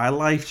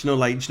wildlife?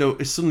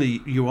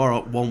 Suddenly you are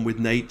at one with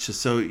nature.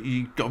 So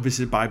you got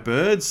visited by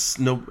birds.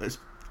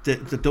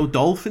 Did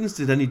dolphins?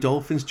 Did any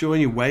dolphins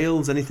join you?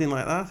 Whales? Anything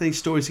like that? Any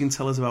stories you can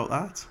tell us about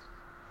that?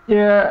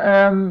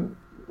 Yeah,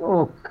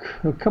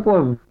 a couple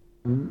of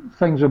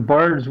things with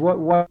birds.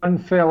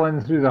 One fell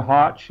in through the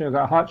hatch. I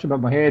got a hatch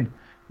above my head.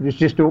 It was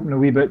just open a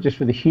wee bit just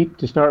for the heat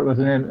to start with,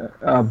 and then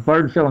a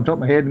bird fell on top of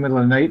my head in the middle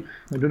of the night.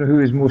 I don't know who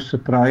was most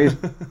surprised.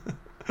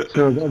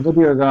 So I got a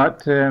video of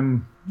that.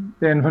 Then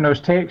when I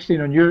was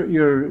texting on your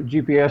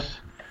GPS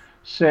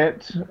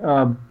set,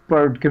 a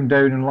bird came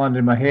down and landed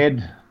on my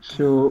head.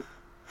 So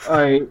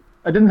I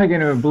didn't think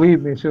anyone would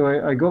believe me, so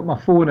I got my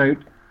phone out,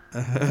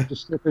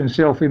 just slipped in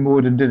selfie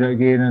mode and did it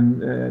again,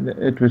 and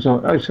it was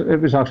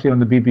actually on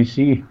the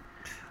BBC.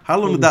 How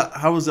long did that?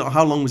 How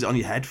long was it on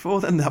your head for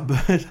then? That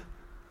bird?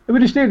 It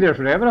would have stayed there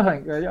forever, I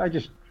think. I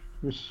just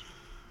was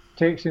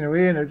texting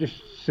away, and it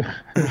was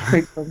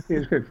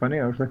quite funny,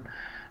 actually.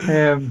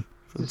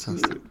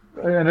 Fantastic.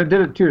 And I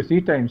did it 2 or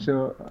 3 times,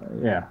 so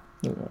yeah.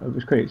 It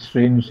was quite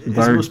strange. It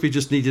must be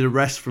just needed a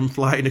rest from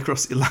flying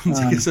across the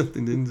Atlantic or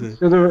something, didn't it?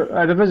 So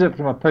I had a visit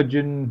from a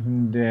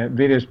pigeon and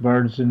various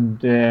birds, and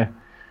there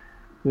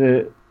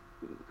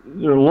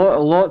are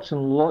lots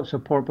and lots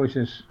of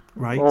porpoises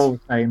all the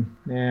time.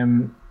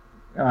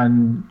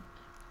 And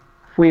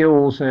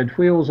whales, I had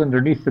whales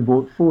underneath the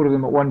boat, 4 of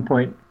them at one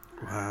point.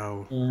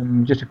 Wow.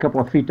 Just a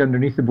couple of feet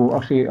underneath the boat,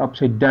 actually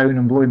upside down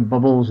and blowing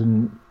bubbles,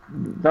 and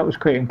that was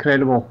quite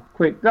incredible.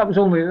 They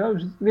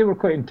were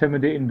quite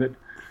intimidating, but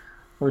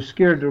I was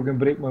scared they were going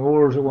to break my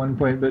oars at one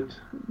point, but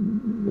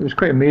it was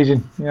quite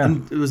amazing. Yeah.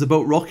 And was the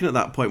boat rocking at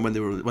that point when they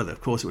were? Well,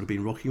 of course it would have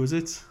been rocking, was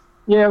it?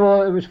 Yeah,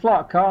 well, it was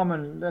flat calm,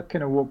 and that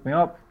kind of woke me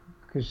up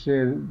because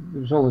there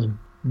was all this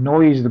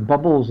noise, the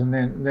bubbles, and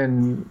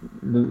then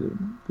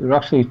they're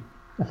actually,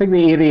 I think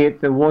they aerate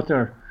the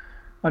water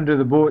under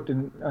the boat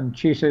and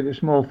chase out the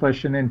small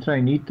fish and then try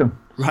and eat them.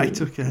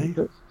 Right. Okay.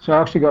 So I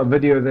actually got a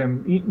video of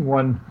them eating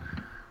one,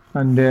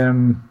 and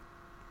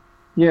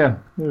yeah,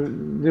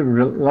 they were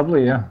really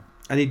lovely. Yeah.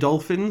 Any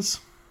dolphins?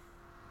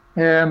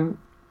 I don't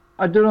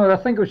know. I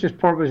think it was just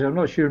porpoises. I'm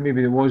not sure. Maybe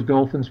there was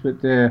dolphins,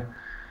 but there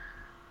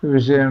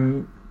was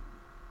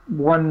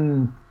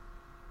one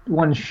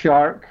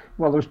shark.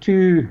 Well, there was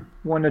 2.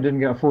 One I didn't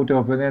get a photo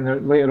of, but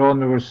then later on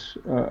there was.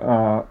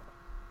 I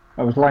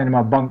was lying in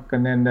my bunk,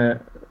 and then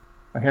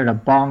I heard a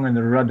bang in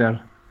the rudder,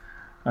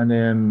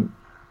 and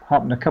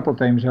happened a couple of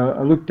times.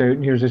 I looked out,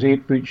 and here's this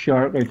 8-foot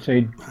shark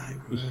outside,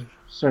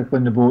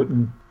 circling the boat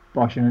and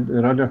bashing into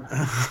the rudder.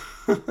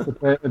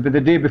 But the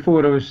day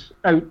before I was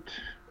out,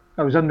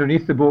 I was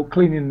underneath the boat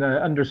cleaning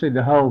the underside of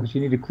the hull, because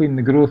you need to clean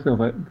the growth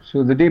of it.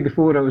 So the day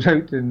before I was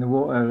out in the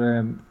water,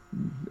 and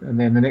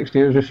then the next day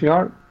there was a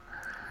shark.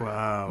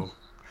 Wow.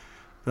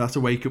 That's a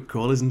wake-up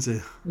call, isn't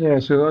it? Yeah,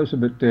 so that was a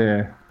bit,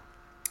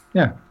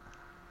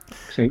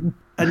 exciting.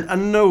 And I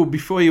know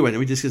before you went,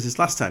 we discussed this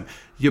last time,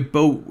 your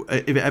boat,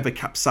 if it ever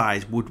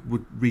capsized, would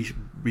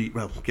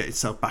get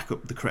itself back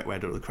up the correct way, I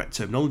don't know the correct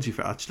terminology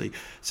for it actually.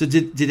 So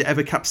did it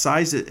ever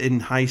capsize in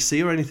high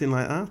sea or anything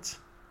like that?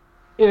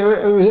 Yeah,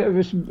 it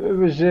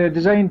was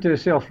designed to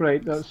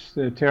self-right. That's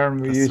the term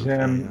we use. Okay,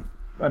 yeah.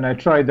 And I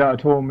tried that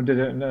at home and did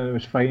it, and it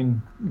was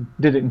fine.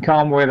 Did it in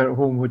calm weather at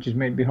home, which is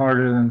meant to be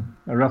harder than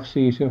a rough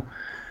sea. So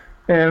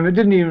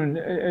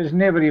it's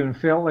never even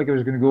felt like it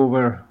was going to go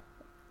over.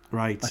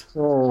 Right. At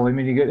all. I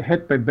mean, you get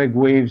hit by big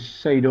waves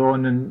side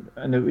on,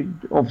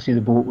 and obviously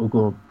the boat will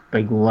go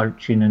big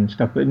lurching and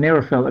stuff, but it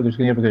never felt like it was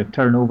ever going to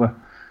turn over,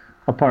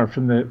 apart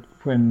from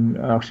when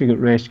I actually got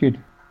rescued.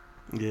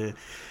 Yeah.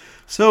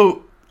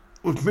 So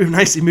we're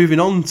nicely moving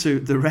on to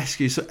the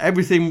rescue. So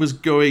everything was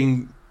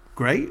going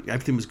great.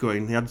 Everything was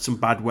going. You had some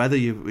bad weather.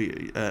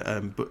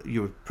 But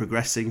you were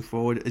progressing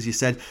forward. As you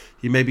said,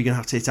 you may be going to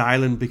have to hit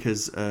Ireland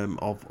because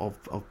of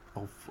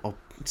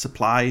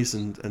supplies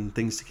and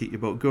things to keep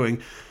your boat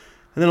going.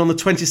 And then on the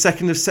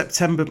 22nd of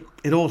September,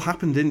 it all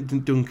happened,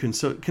 didn't Duncan?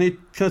 So can you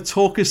kind of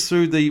talk us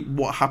through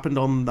what happened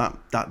on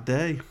that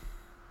day?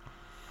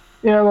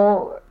 Yeah,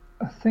 well,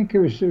 I think it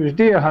was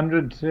day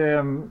 100,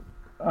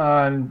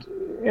 and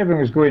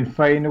everything was going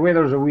fine. The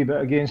weather was a wee bit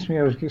against me.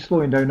 I was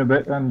slowing down a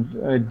bit,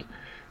 and I'd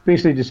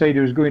basically decided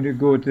I was going to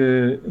go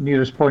to the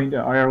nearest point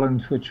at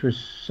Ireland, which was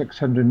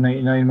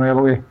 699 miles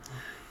away.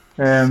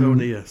 So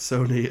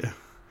near.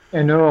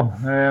 I know.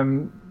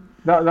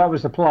 That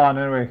was the plan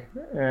anyway.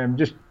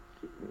 Just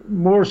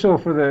more so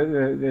for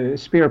the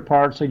spare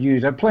parts I'd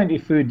used. I had plenty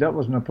of food, that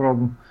wasn't a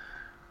problem.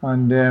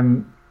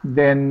 And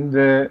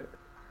then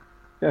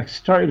I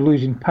started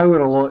losing power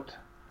a lot.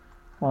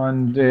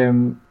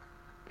 And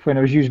when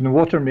I was using the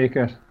water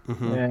maker,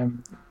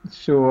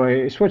 so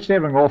I switched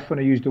everything off when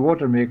I used the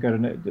water maker,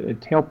 and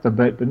it helped a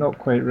bit, but not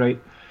quite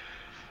right.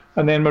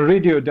 And then my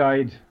radio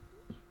died,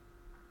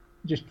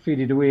 just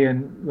faded away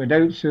and went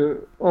out. So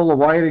all the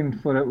wiring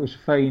for it was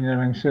fine and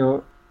everything.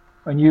 So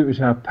I knew it was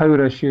a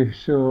power issue.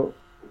 So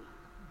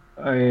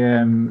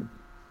I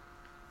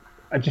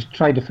just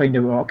tried to find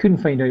out. Well, I couldn't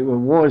find out what it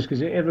was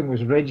because everything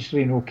was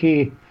registering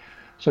okay.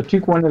 So I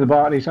took one of the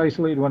batteries,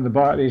 isolated one of the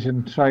batteries,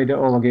 and tried it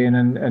all again,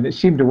 and it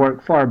seemed to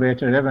work far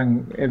better.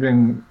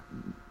 Everything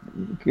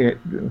get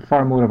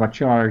far more of a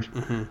charge.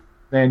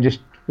 Then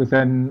just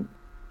within,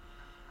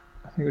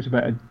 I think it was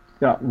about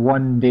that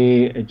one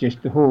day,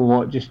 the whole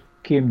lot just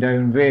came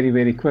down very,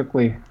 very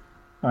quickly,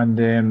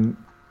 and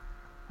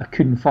I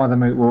couldn't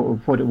fathom out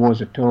what it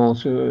was at all.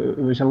 So it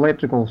was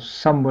electrical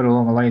somewhere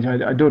along the lines.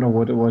 I don't know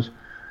what it was.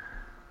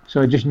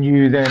 So I just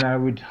knew then I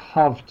would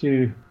have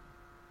to.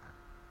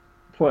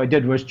 What I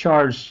did was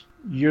charge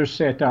your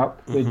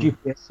setup, the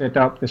GPS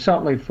setup, the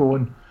satellite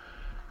phone,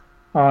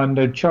 and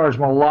I'd charge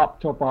my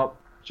laptop up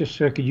just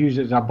so I could use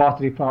it as a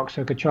battery pack,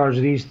 so I could charge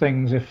these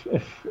things if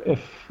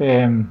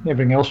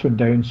everything else went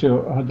down.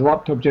 So I had the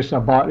laptop just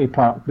a battery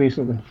pack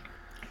basically,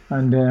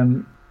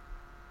 and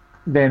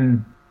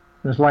then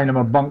I was lying in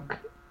my bunk.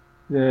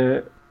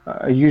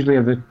 I usually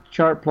have the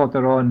chart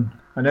plotter on,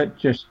 and it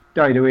just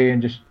died away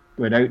and just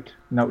went out,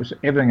 and that was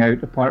everything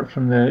out apart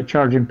from the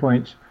charging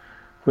points,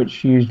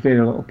 which used very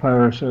little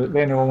power. So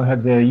then I only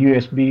had the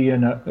USB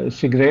and a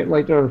cigarette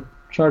lighter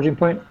charging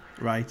point.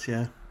 Right,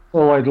 yeah.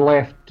 All I'd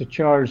left to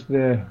charge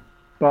the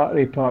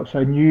battery pack. So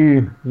I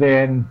knew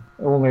then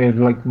only had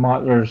like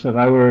matters of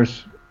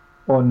hours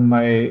on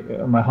my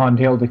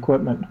handheld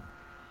equipment.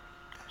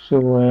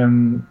 So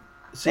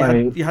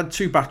you had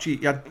two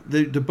batteries. You had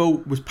the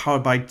boat was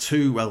powered by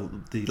two. Well,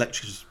 the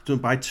electric was done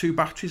by two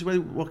batteries.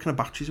 What kind of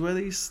batteries were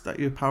these that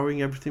you were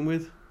powering everything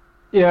with?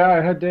 Yeah,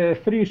 I had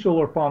 3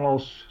 solar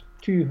panels.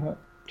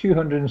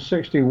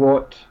 260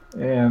 watt,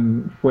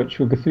 which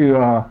will go through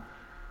a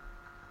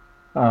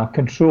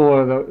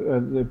controller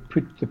that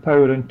put the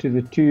power into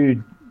the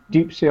 2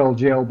 deep cell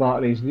gel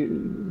batteries, the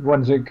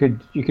ones that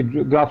you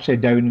could go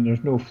upside down and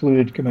there's no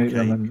fluid come out of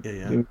them, and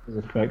they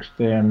were fixed.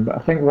 But I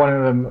think one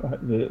of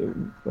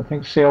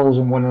them, cells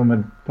in one of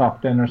them had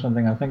popped in or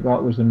something. I think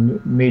that was the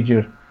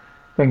major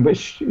thing, but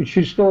it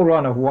should still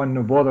run if one,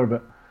 no bother.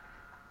 But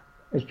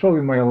it's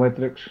probably my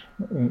electrics.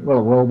 Well,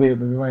 it will be. It'll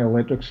be my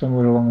electrics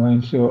somewhere along the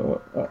line.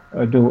 So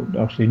I don't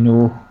actually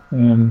know.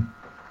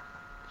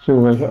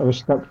 So I was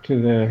stuck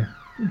to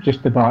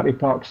just the battery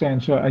packs then.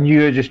 So I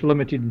knew I was just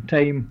limited in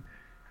time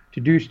to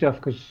do stuff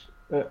because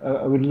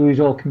I would lose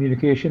all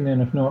communication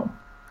then if not.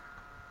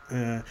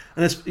 And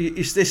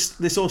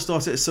this all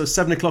started. So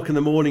 7 o'clock in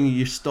the morning.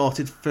 You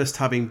started first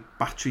having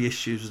battery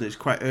issues, and it's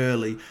quite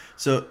early.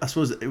 So I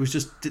suppose it was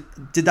just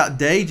did that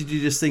day. Did you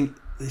just think,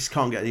 this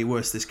can't get any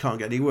worse, this can't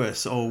get any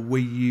worse, or were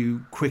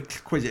you quite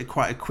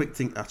a quick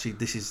thing? Actually,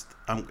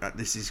 I'm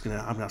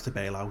gonna have to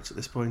bail out at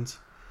this point.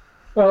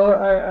 Well,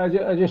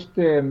 I just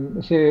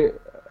say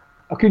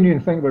I couldn't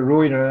even think about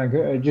rowing or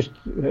anything. I just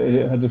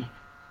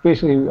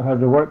had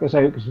to work this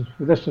out because if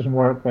this doesn't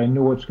work, I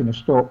know it's going to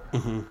stop.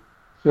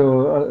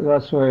 So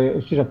that's why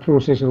it's just a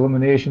process of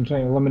elimination,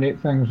 trying to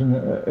eliminate things, and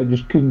I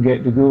just couldn't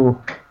get to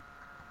go.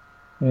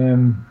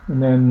 And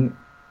then.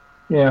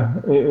 Yeah,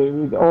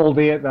 all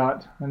day at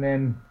that, and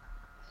then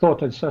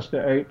thought I'd sussed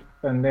it out,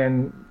 and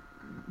then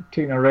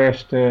taken a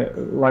rest to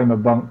lie in my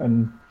bunk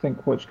and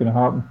think what's going to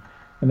happen.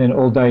 And then it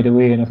all died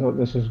away, and I thought,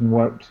 this hasn't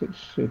worked.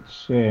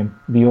 It's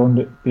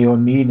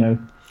beyond me now.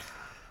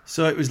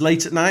 So it was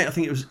late at night. I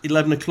think it was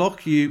 11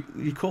 o'clock. You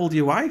called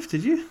your wife,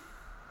 did you?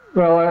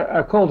 Well,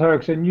 I called her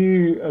because I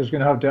knew I was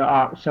going to have to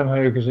act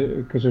somehow because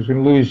I was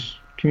going to lose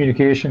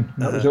communication.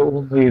 That was the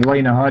only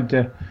line I had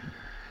to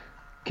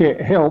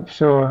get help.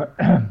 So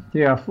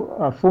yeah,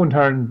 I phoned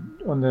her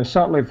on the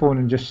satellite phone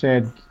and just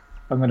said,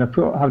 I'm going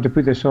to have to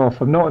put this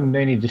off. I'm not in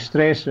any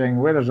distress ring.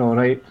 Weather's all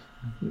right.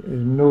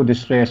 There's no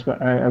distress,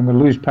 but I'm going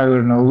to lose power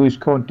and I'll lose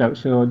contact.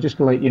 So just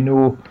to let you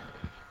know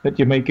that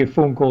you might get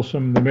phone calls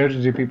from the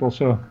emergency people.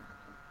 So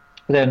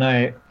then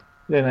I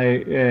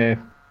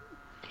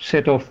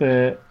set off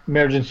the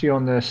emergency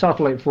on the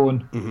satellite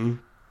phone,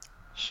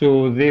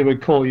 so they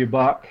would call you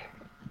back,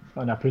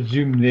 and I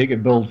presume they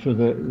get billed for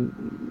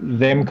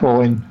them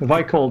calling. If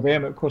I called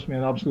them, it cost me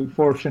an absolute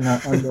fortune,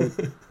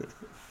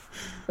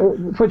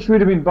 which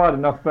would have been bad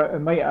enough, but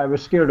I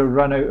was scared to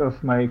run out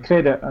of my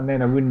credit and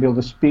then I wouldn't be able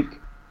to speak.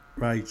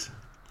 Right.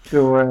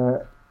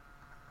 So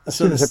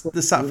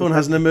the sat phone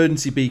has an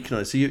emergency beacon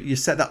on it, so you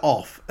set that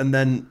off, and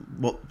then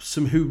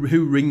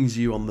who rings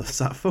you on the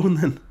sat phone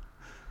then?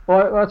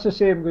 Well, that's the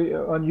same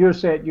on your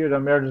set. You're an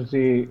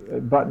emergency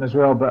button as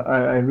well, but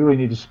I really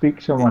need to speak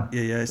to someone.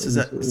 Yeah. It's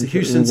the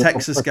Houston,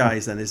 Texas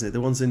guys then, isn't it? The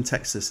ones in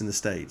Texas in the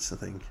States, I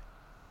think.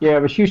 Yeah,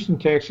 it was Houston,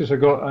 Texas. I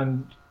got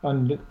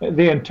and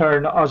they in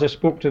turn, as I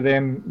spoke to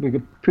them, we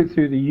got put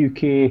through the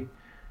UK,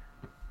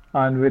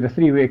 and we had a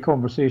three-way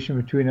conversation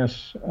between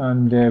us,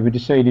 and we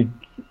decided,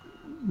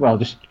 well,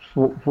 just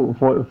what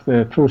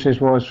the process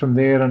was from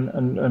there,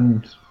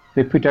 and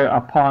they put out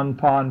a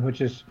PAN,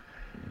 which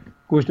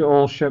goes to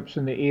all ships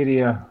in the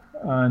area,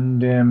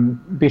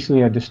 and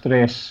basically a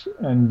distress,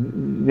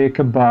 and they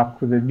come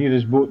back with the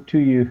nearest boat to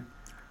you.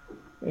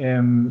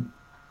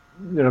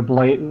 They're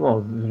obliged, well,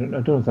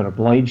 I don't know if they're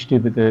obliged to,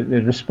 but they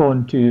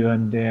respond to,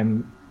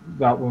 and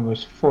that one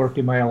was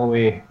 40 mile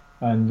away,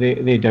 and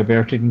they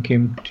diverted and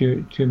came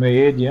to my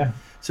aid, yeah.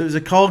 So it was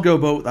a cargo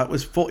boat that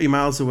was 40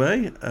 miles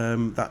away,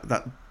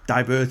 that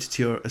diverted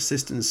to your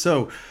assistance.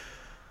 So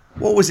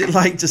what was it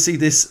like to see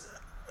this,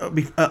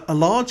 a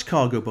large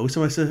cargo boat?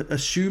 Am I to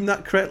assume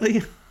that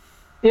correctly?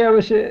 Yeah, it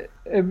was it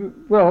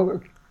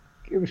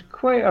was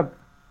quite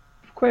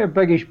a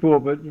biggish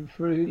boat, but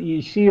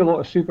you see a lot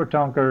of super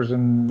tankers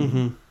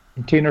and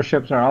container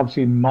ships are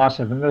absolutely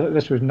massive, and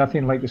this was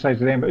nothing like the size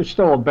of them, but it's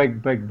still a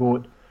big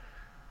boat.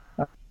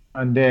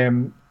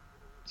 And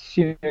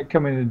seeing it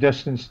coming in the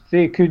distance,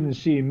 they couldn't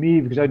see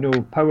me because I had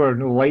no power,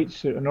 no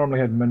lights. I normally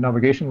had my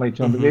navigation lights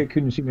on, but they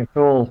couldn't see me at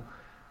all.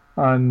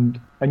 And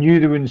I knew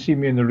they wouldn't see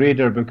me in the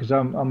radar because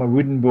I'm a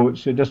wooden boat,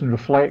 so it doesn't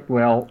reflect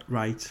well.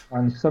 Right.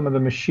 And some of the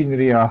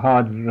machinery I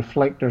had,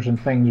 reflectors and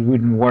things,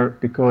 wouldn't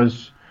work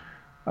because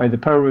the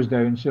power was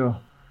down. So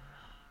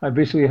I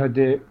basically had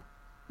a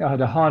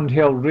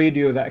handheld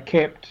radio that I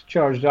kept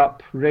charged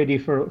up, ready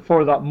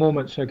for that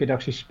moment, so I could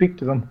actually speak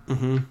to them.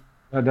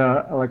 I had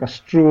a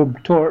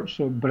strobe torch,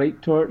 a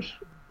bright torch,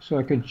 so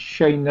I could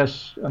shine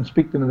this and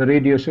speak to them on the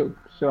radio, so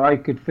I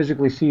could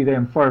physically see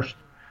them first.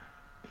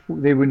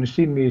 They wouldn't have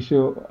seen me,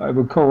 so I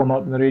would call them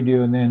up on the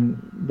radio and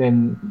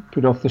then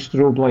put off the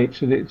strobe light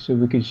so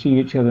we could see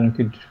each other and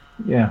could,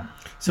 yeah.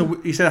 So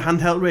you said a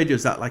handheld radio,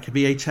 is that like a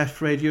VHF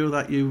radio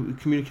that you were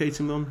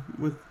communicating on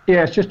with?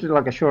 Yeah, it's just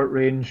like a short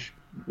range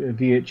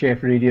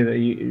VHF radio that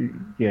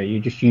you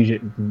just use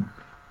it in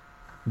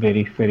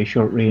very, very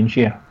short range,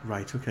 yeah.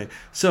 Right, okay.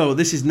 So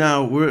this is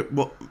now, we're at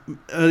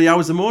early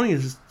hours of the morning,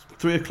 is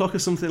 3 o'clock or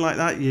something like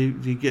that? You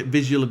get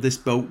visual of this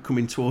boat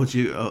coming towards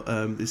you,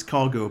 this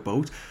cargo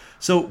boat.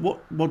 So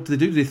what do they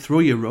do? Do they throw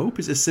you a rope?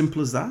 Is it as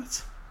simple as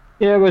that?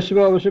 Yeah, it was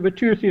about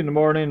 2 or 3 in the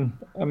morning.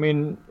 I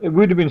mean, it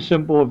would have been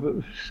simpler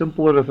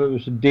if it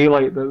was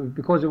daylight, but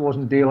because it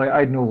wasn't daylight, I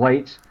had no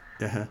lights.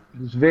 Uh-huh.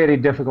 It was very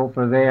difficult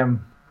for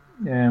them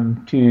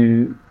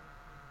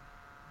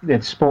they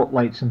had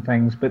spotlights and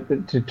things,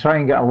 but to try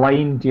and get a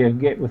line to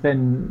get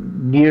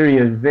near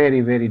you is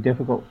very, very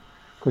difficult.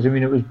 Because, I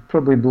mean, it was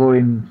probably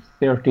blowing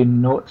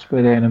 13 knots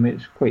by then. I mean,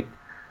 it's quite,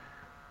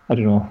 I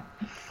don't know,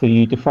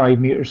 3 to 5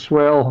 meters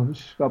swell. It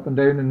was up and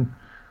down, and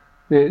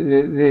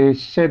they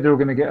said they were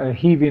going to get a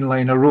heaving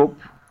line, a rope,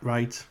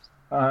 right,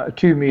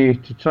 to me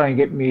to try and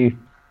get me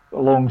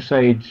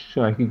alongside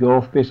so I could go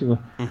off, basically.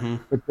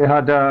 But they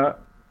have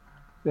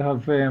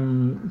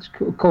it's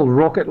called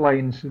rocket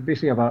lines. They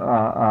basically have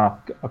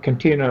a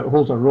container that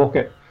holds a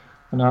rocket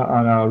and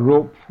a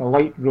rope, a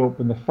light rope,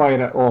 and they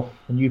fire it off,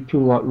 and you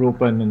pull that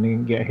rope in, and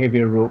then get a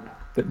heavier rope.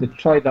 But they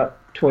tried that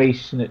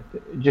twice, and it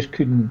just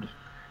couldn't,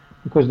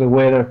 because of the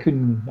weather.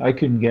 I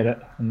couldn't get it,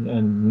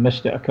 and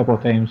missed it a couple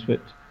of times. But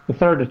the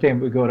third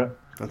attempt, we got it.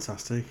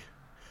 Fantastic.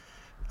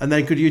 And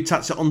then could you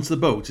attach it onto the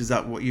boat? Is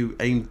that what you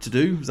aimed to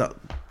do? Is that?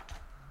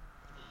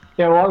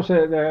 Yeah, well,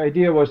 the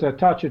idea was to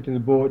attach it to the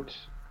boat.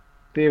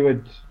 They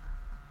would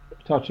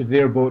attach it to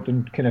their boat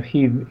and kind of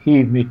heave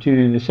me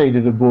to the side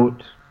of the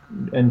boat.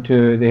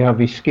 They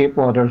have escape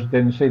ladders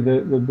down the side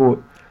of the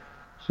boat.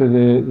 So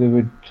they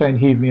would try and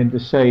heave me into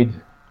the side,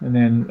 and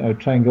then I would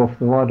try and go off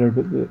the ladder.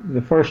 But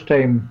the first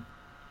time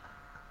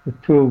they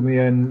pulled me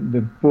in,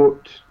 the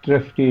boat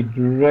drifted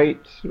right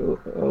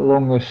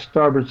along the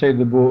starboard side of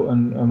the boat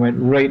and went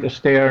right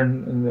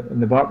astern in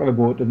the back of the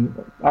boat. And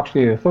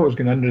actually, I thought it was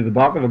going under the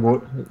back of the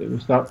boat. It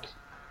was that.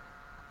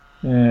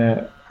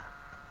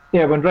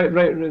 It went right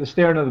at the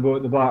stern of the boat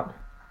at the back.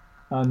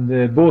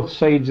 And both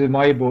sides of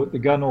my boat, the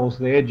gunwales,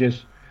 the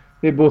edges,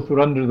 they both were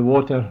under the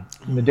water.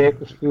 And the deck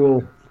was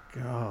full.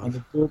 God. And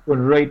the boat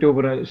went right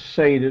over its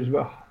side. It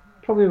was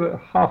probably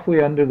about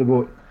halfway under the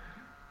boat.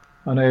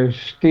 And I was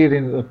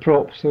staring at the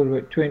props. They were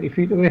about 20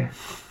 feet away.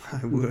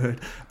 My word.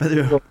 But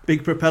they were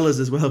big propellers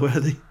as well, were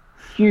they?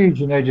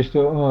 Huge. And I just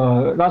thought,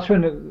 oh, that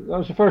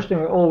was the first time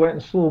it all went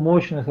in slow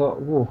motion. I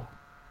thought, whoa,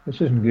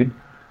 this isn't good.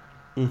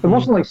 It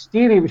wasn't like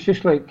scary. It was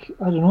just like,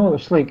 I don't know.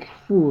 It's like,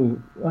 I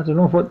don't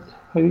know how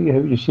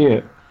would you say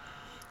it.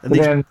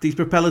 And these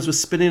propellers were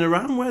spinning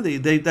around, were they?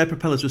 Their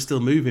propellers were still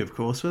moving, of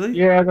course, were they?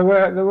 Yeah, they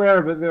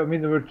were, but they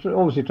were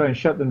obviously trying to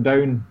shut them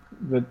down,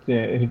 but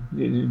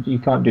you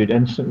can't do it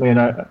instantly.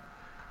 And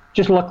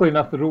just luckily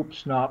enough, the rope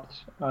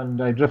snapped,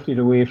 and I drifted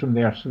away from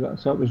there, so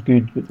that was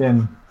good. But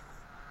then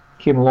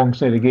came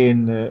alongside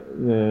again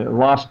the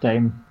last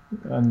time,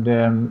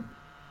 and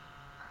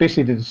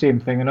basically did the same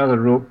thing, another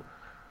rope,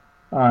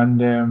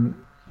 and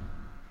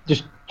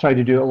just tried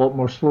to do it a lot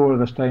more slower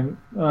this time,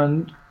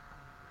 and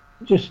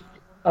just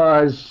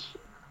as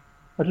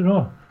I don't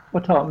know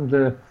what happened,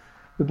 the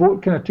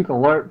boat kind of took a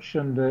lurch,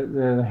 and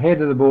the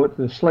head of the boat,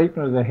 the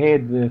Sleipner of the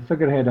head, the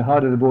figurehead I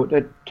had of the boat,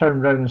 it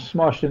turned round and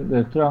smashed into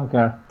the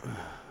tanker.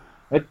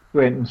 It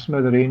went in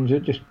smithereens.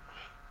 It just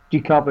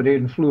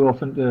decapitated and flew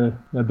off into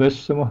the abyss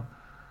somewhere.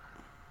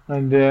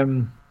 And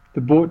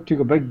the boat took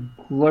a big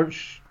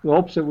lurch the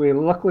opposite way.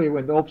 Luckily, it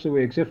went the opposite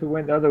way, because if it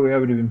went the other way, I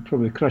would have been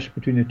probably crushed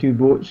between the two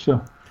boats. So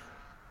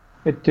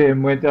it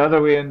went the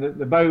other way, and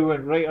the bow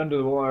went right under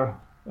the water,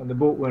 and the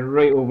boat went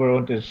right over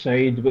onto the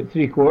side, about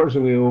 3/4 of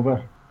the way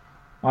over.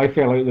 I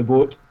fell out of the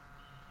boat,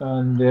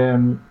 and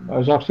I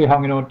was actually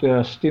hanging onto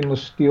a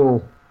stainless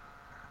steel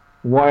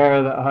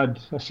wire that I had,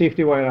 a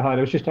safety wire I had.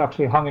 I was just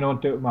actually hanging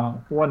onto it with my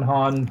one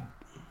hand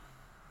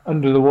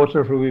under the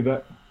water for a wee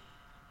bit.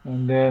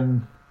 And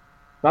then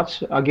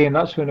that's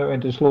when it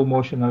went into slow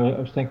motion. I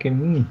was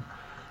thinking,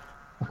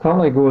 I can't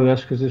let go of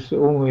this, because it's the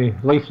only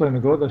lifeline I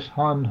got, this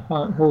hand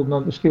holding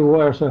on to steel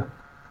wire. So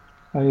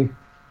I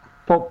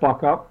popped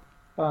back up,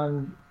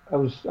 and I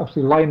was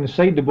actually lying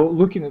beside the boat,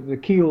 looking at the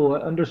keel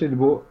underside the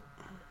boat,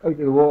 out of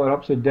the water,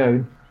 upside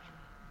down.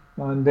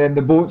 And then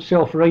the boat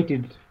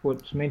self-righted what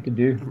it's meant to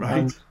do.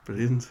 Right,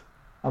 brilliant.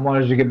 I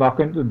managed to get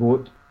back into the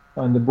boat,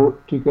 and the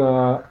boat took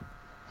a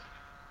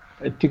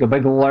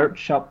big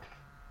lurch up,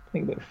 I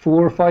think about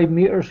 4 or 5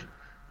 meters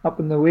up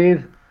in the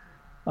wave,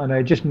 and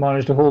I just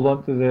managed to hold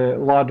on to the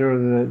ladder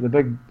of the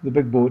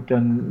big boat,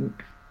 and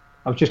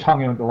I was just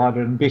hanging on the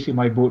ladder, and basically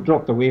my boat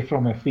dropped away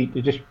from my feet.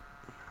 It just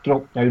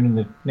dropped down in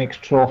the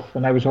next trough,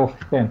 and I was off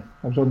then.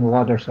 I was on the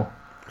ladder. So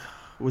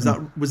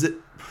was it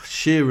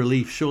sheer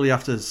relief? Surely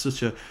after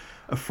such a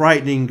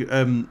frightening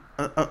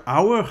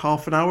hour,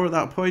 half an hour at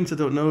that point, I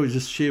don't know, it was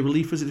just sheer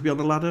relief, was it, to be on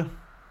the ladder?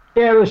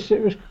 Yeah,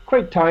 it was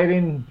quite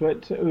tiring,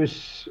 but it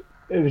was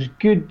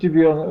good to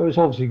be on. It was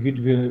obviously good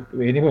to be on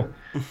it anyway.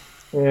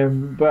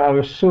 But I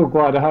was so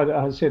glad I had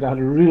a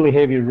really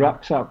heavy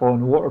rucksack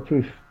on,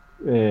 waterproof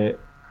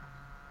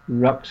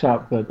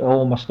rucksack, that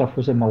all my stuff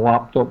was in my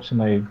laptops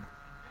and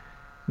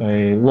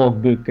my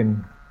logbook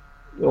and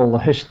all the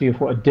history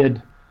of what I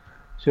did.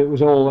 So it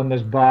was all in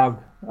this bag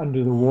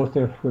under the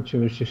water, which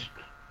was just,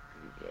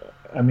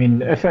 I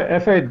mean, if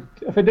I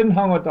didn't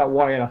hang on that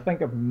wire, I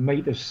think I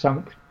might have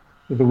sunk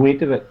with the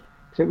weight of it,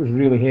 because it was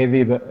really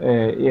heavy. But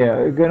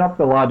going up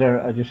the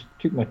ladder, I just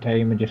took my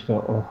time and just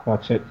thought, oh,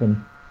 that's it,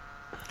 and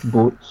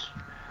boats.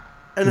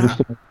 And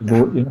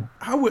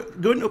how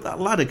going up that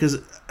ladder,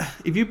 because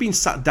if you've been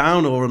sat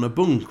down or on a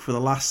bunk for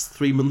the last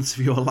 3 months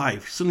of your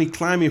life, suddenly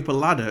climbing up a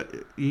ladder,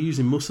 you're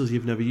using muscles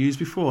you've never used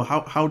before.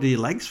 How do your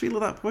legs feel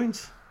at that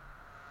point?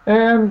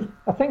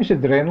 I think it's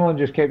adrenaline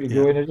just kept you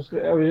going.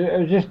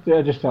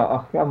 I just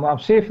thought, I'm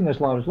safe in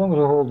this ladder. As long as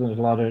I hold on this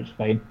ladder, it's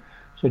fine.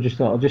 So I just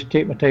thought I'll just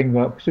take my time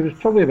up, because it was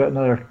probably about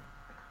another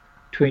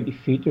 20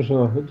 feet or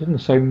so. It didn't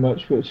sound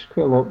much, but it's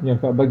quite a lot.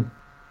 I've got a big,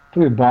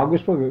 bag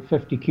was probably about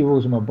 50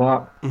 kilos on my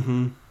back,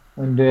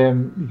 and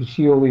you could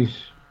see all these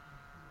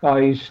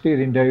eyes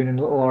staring down and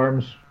little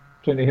arms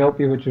trying to help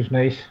you, which was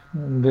nice.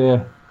 And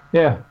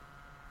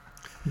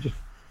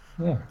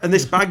And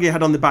this bag you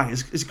had on the back,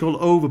 is it called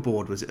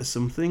Overboard? Was it or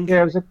something?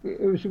 Yeah,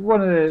 it was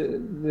one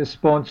of the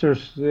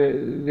sponsors.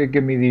 They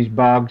give me these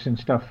bags and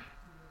stuff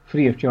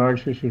free of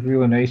charge, which was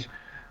really nice.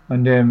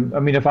 And I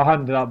mean, if I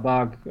hadn't that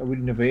bag, I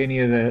wouldn't have any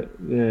of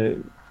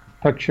the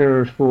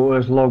pictures,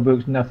 photos,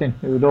 logbooks, nothing.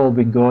 It would all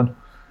been gone.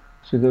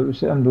 So that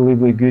was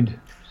unbelievably good.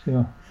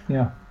 So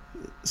yeah.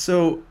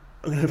 So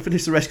I'm going to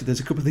finish the rescue. There's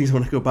a couple of things I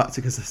want to go back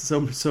to, because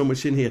there's so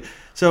much in here.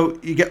 So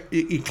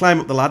you climb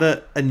up the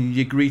ladder, and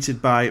you're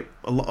greeted by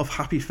a lot of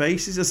happy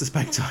faces, I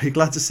suspect. Are you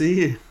glad to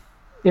see you?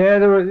 Yeah,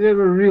 they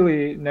were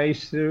really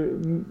nice. The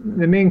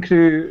main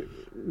crew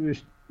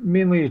was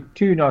mainly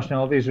two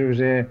nationalities. There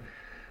was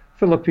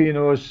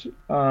Filipinos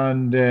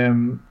and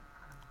a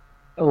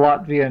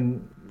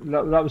Latvian.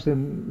 That was the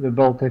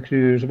bulk of the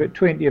crew. There was about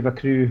 20 of a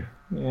crew.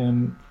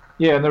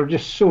 Yeah, and they were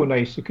just so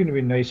nice. They couldn't have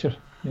been nicer.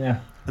 Yeah.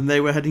 And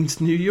they were heading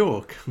to New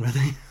York, were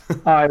they?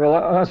 Aye, well,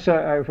 that's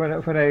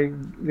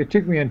when they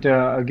took me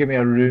into give me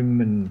a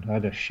room and I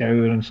had a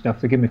shower and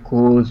stuff. They gave me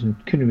clothes and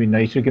couldn't have been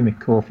nicer. Give me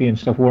coffee and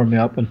stuff, warm me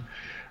up, and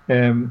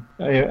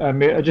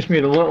I just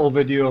made a little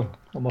video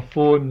on my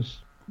phones,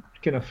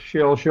 kind of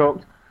shell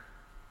shocked,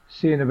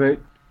 saying about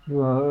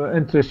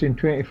interesting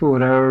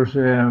 24 hours,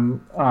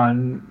 and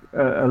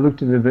I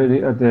looked at the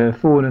video at the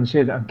phone and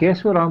said, "And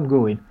guess where I'm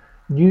going?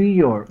 New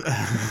York."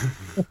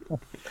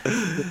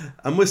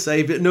 I must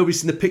say, but nobody's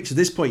seen the picture at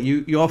this point.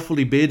 You are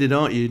fully bearded,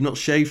 aren't you? Not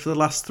shaved for the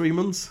last 3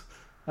 months?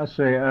 That's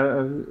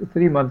right.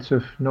 3 months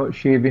of not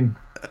shaving,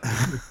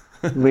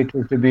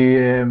 later to be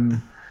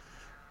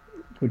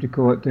what do you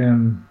call it?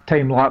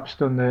 Time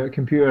lapsed on the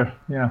computer.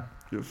 Yeah.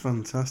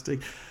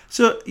 Fantastic.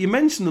 So you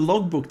mentioned the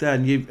logbook there,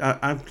 and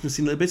I've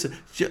seen a little bit. So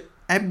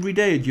every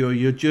day of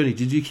your journey,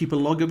 did you keep a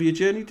log of your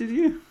journey? Did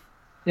you?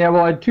 Yeah.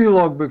 Well, I had two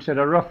logbooks. I had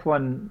a rough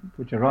one,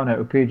 which I ran out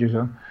of pages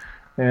on.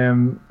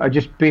 I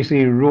just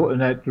basically wrote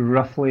in it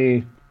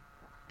roughly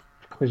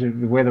because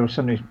the weather was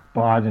sometimes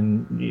bad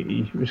and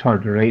it was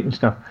hard to write and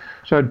stuff.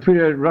 So I'd put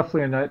it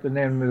roughly in it, and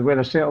then when the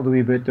weather settled a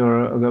wee bit,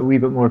 or I got a wee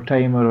bit more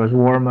time, or it was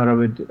warmer, I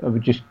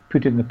would just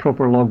put it in the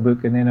proper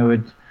logbook, and then I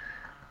would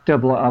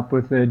double it up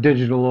with the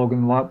digital log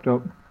on the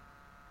laptop.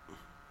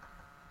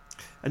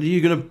 And are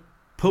you going to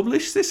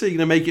publish this? Are you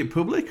going to make it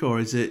public, or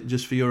is it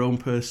just for your own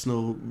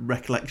personal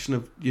recollection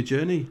of your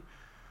journey?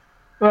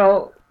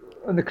 Well,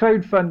 on the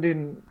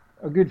crowdfunding,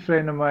 a good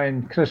friend of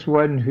mine, Chris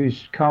Wynn,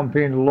 who's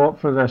campaigned a lot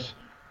for this,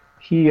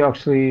 he on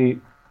the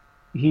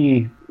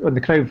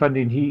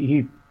crowdfunding,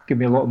 he gave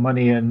me a lot of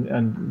money,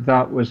 and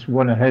that was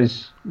one of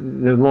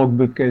the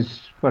logbook is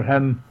for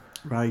him.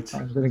 Right.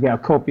 I was going to get a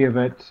copy of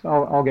it.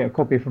 I'll get a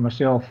copy for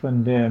myself,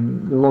 and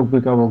the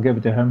logbook I will give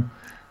it to him.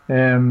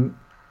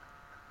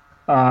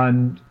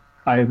 And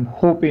I'm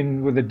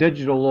hoping with the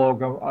digital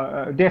log,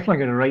 I'm definitely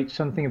going to write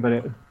something about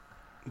it.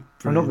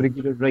 Brilliant. I'm not very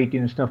good at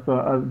writing and stuff,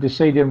 but I've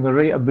decided I'm going to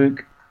write a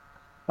book,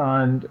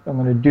 and I'm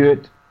going to do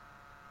it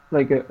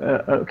like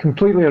a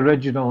completely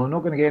original. I'm not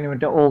going to get anyone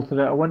to alter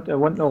it. I want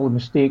all the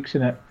mistakes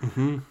in it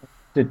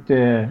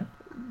that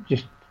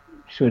just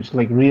so it's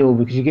like real,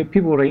 because you get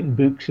people writing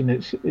books and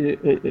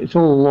it's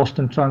all lost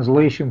in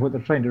translation what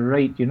they're trying to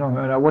write, and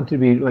I want to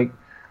be like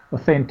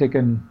authentic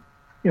and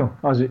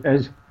as it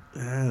is.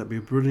 Yeah, that'd be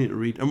a brilliant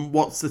read. And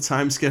what's the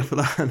time scale for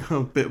that? I know I'm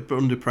a bit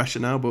under pressure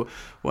now, but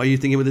what are you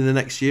thinking within the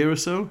next year or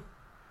so?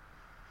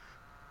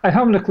 I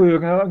haven't a clue.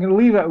 I'm going to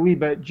leave it a wee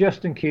bit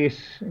just in case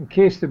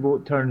the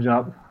boat turns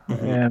up.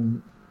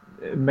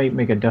 It might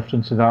make a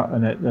difference to that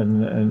in it,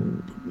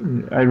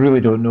 and I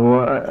really don't know.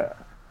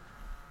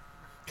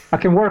 I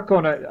can work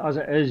on it as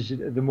it is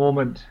at the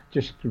moment,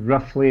 just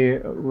roughly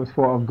with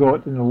what I've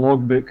got in the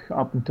logbook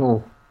up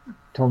until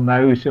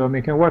now. So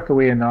I can work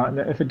away on that, and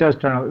if it does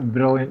turn out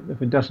brilliant,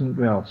 if it doesn't,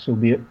 well, so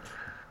be it.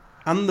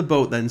 And the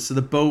boat then. So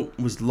the boat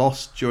was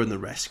lost during the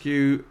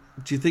rescue.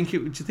 Do you think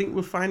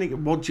we're finding it?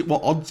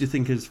 What odds do you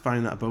think is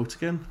finding that boat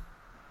again?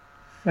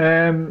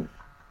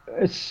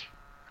 It's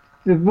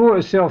the boat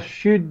itself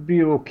should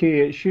be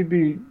okay. It should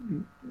be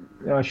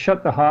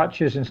shut the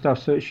hatches and stuff,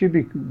 so it should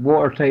be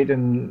watertight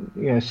and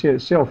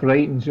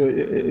self-righting. So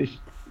it's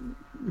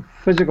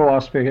physical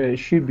aspect, it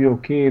should be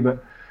okay,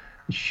 but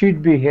it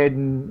should be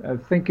heading. I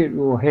think it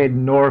will head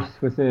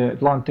north with the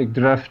Atlantic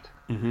drift,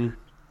 and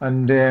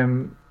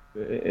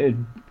it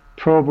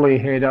probably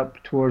head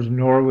up towards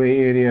Norway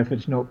area if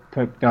it's not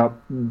picked up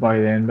by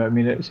then. But I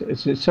mean,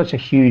 it's such a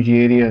huge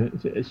area.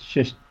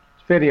 It's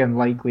very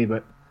unlikely,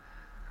 but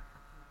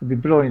it'd be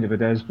brilliant if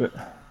it is. But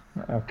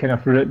I've kind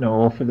of written it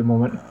off at the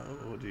moment.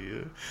 Oh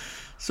dear.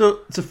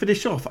 So to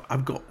finish off,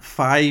 I've got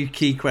 5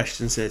 key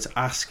questions here to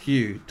ask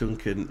you,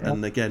 Duncan. Yeah.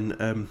 And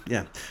again,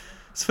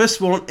 So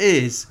first one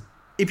is,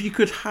 if you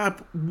could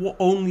have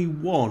only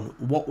one,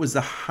 what was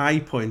the high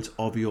point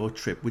of your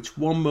trip? Which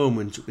one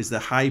moment is the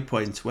high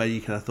point where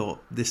you kind of thought,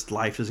 this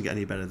life doesn't get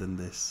any better than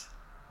this?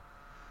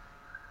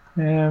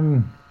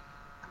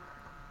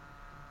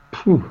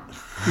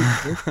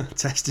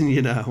 Testing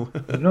you now.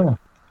 No.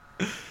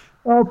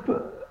 Well,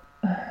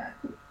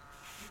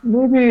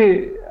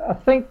 maybe I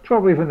think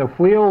probably when the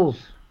whales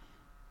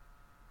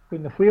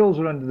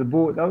were under the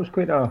boat, that was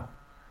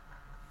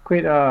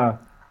quite a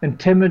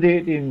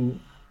intimidating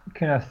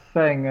kind of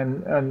thing,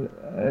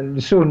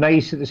 and so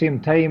nice at the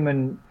same time.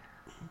 And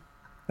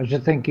I was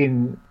just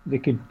thinking they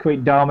could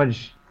quite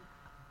damage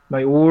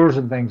my oars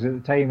and things at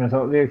the time. And I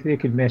thought they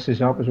could mess us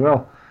up as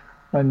well.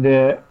 And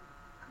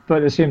but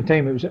at the same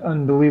time, it was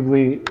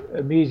unbelievably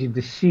amazing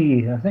to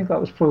see. I think that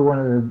was probably one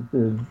of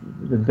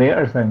the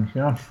better things,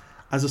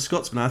 As a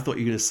Scotsman, I thought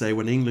you were going to say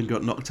when England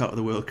got knocked out of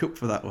the World Cup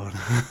for that one.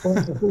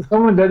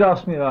 Someone did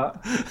ask me that.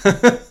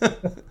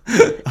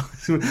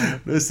 I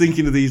was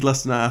thinking of these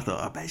last night. I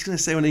thought, I bet he's going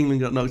to say when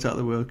England got knocked out of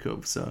the World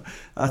Cup. So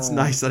that's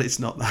nice that it's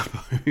not that,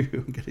 but we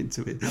won't get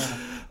into it.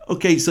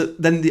 Okay, so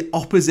then the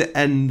opposite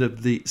end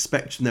of the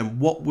spectrum then,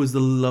 what was the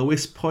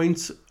lowest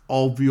point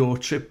of your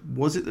trip?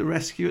 Was it the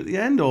rescue at the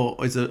end, or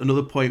is there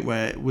another point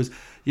where it was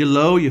you're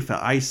low, you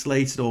felt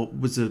isolated, or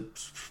was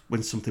it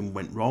when something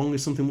went wrong or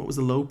something? What was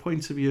the low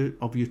point of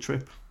your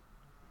trip?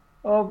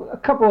 Oh, a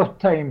couple of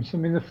times. I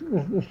mean,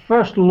 the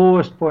first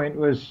lowest point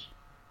was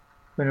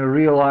when I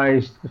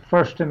realised the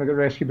first time I got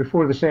rescued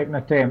before the second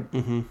attempt,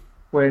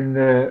 when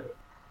the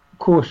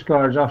Coast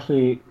Guards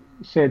actually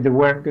said they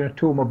weren't going to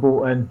tow my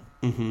boat in.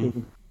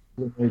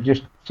 They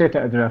just set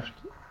it adrift,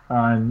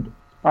 and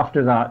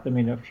after that, I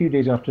mean, a few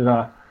days after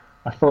that,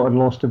 I thought I'd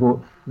lost the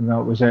boat, and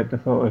that was it. I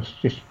thought it was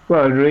just,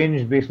 well, I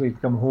arranged basically to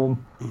come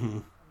home,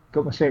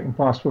 got my second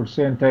passport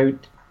sent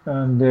out,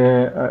 and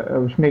I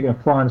was making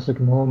plans to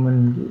come home,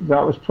 and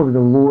that was probably the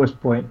lowest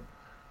point.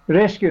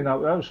 Rescuing that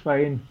was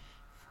fine.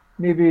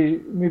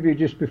 Maybe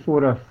just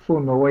before I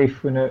phoned my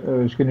wife when I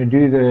was going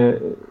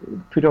to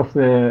put off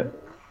the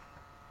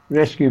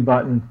rescue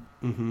button,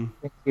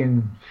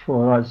 thinking,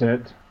 well, that's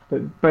it.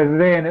 But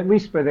at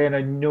least by then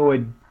I know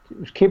I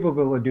was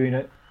capable of doing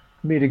it.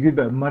 Made a good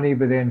bit of money,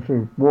 but then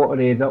for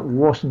WaterAid that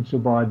wasn't so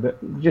bad.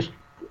 But just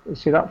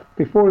say that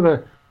before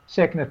the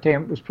second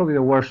attempt was probably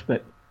the worst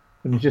bit.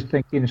 I was just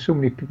thinking so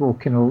many people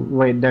kind of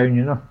let down,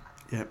 you know.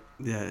 Yeah.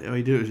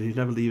 You do it. You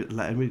never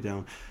let anybody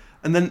down.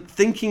 And then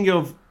thinking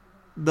of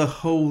the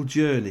whole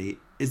journey,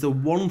 is there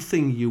one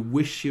thing you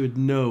wish you had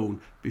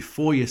known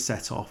before you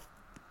set off?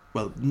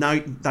 Well, now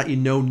that you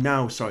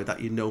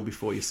know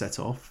before you set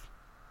off.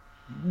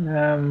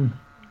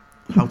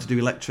 How to do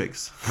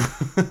electrics.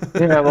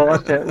 Yeah, well,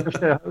 that's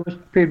it. I wish I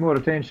paid more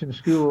attention to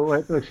school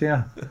electrics.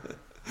 Yeah.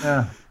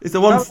 Is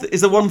there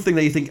one thing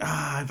that you think,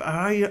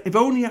 if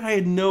only I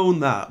had known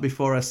that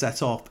before I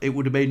set off, it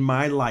would have made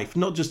my life,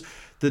 not just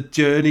the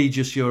journey,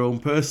 just your own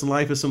personal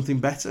life, or something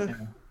better?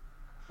 Yeah.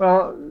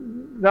 Well,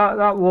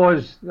 that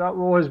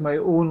was my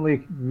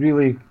only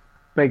really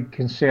big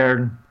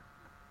concern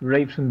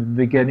right from the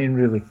beginning,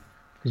 really,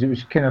 because it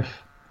was kind of,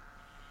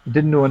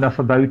 didn't know enough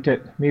about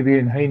it. Maybe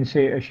in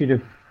hindsight I should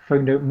have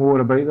found out more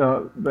about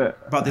that. But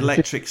about the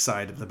electric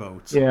side of the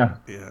boat. Yeah.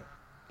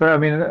 But I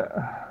mean,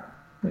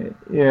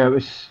 it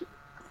was.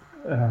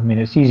 I mean,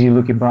 it's easy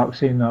looking back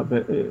saying that,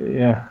 but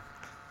that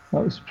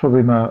was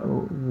probably my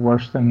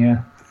worst thing.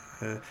 Yeah.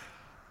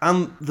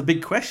 And the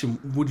big question,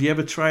 would you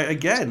ever try it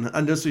again?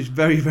 And this was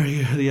very,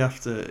 very early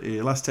after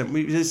your last attempt.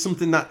 Is it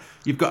something that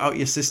you've got out of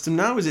your system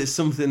now? Is it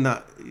something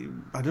that,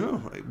 I don't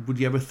know, would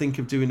you ever think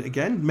of doing it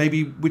again?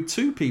 Maybe with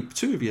two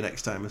of you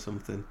next time or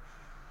something?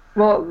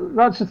 Well,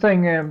 that's the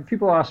thing.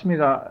 People ask me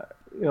that,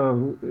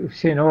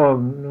 saying,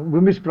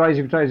 wouldn't be surprised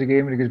if he tries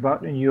again when he goes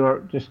back to New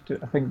York, just,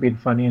 I think, being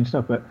funny and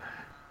stuff. But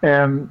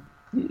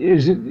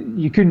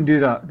you couldn't do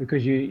that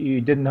because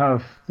you didn't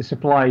have the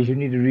supplies. You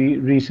need to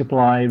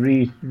resupply,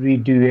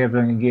 redo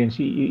everything again.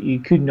 So you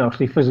couldn't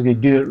actually physically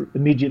do it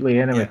immediately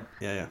anyway.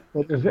 Yeah.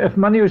 But if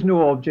money was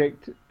no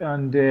object,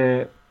 and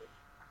if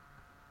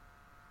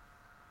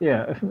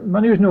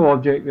money was no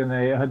object, and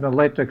I had my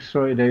electrics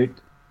sorted out,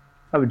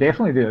 I would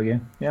definitely do it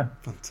again. Yeah.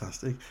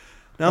 Fantastic.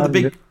 Now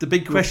the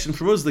big question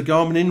from us, the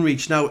Garmin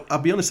InReach. Now, I'll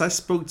be honest, I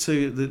spoke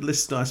to the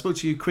listener. I spoke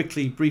to you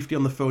briefly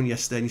on the phone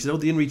yesterday, and he said,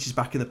 the InReach is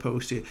back in the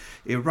post. It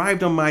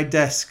arrived on my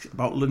desk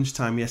about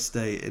lunchtime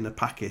yesterday in a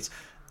packet,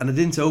 and I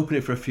didn't open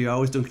it for a few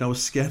hours, Duncan. I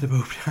was scared of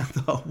opening it. I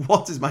thought,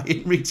 what is my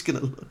InReach going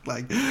to look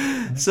like?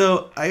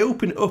 So I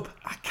opened it up.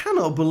 I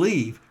cannot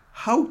believe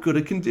how good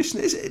a condition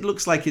it is. It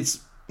looks like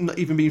it's not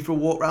even been for a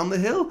walk around the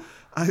hill.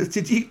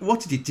 Did you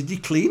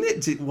clean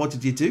it? What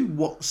did you do?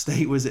 What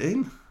state was it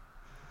in?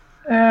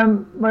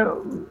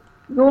 The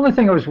only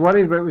thing I was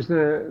worried about was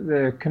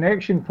the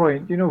connection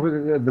point. You know,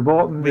 with the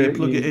bottom. Where you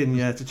plug it in,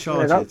 to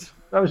charge it.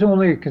 That was the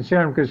only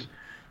concern, because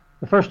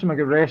the first time I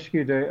got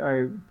rescued,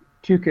 I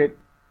took it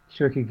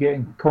so I could get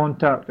in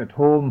contact at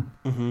home.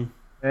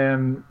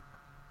 And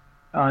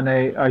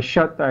I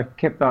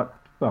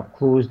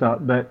closed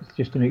that bit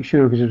just to make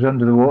sure, because it was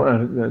under the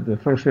water, the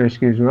first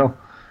rescue as well.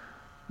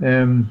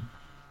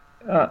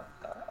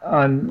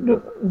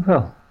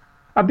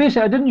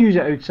 I didn't use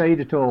it outside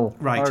at all.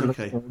 Right,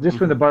 okay. Just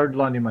when the bird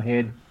landed on my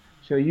head.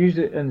 So I used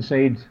it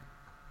inside,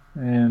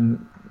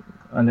 and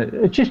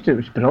it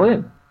was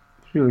brilliant.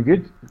 It's really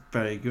good.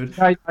 Very good.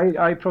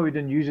 I probably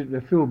didn't use it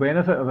the full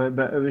benefit of it,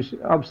 but it was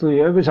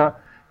absolutely, it was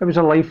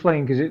a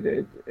lifeline, because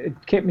it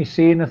kept me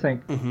sane, I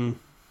think.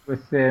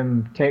 With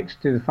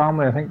text to the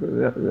family. I think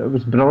it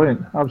was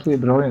brilliant, absolutely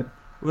brilliant.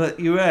 Well,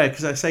 you were,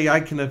 because I say I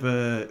can have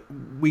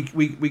we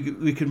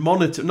could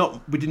monitor.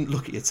 Not, we didn't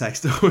look at your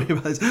text, don't worry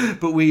about this,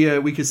 but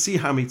we could see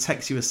how many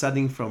texts you were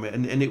sending from it,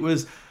 and it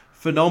was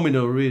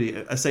phenomenal,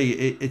 really. I say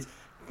it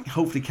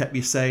hopefully kept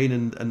you sane,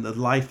 and the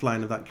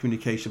lifeline of that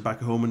communication back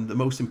at home, and the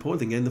most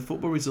important thing, getting the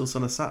football results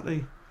on a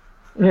Saturday.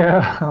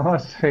 Yeah,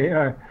 that's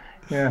right.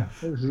 Yeah,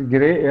 it was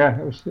great. Yeah,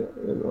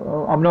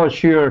 I'm not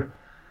sure.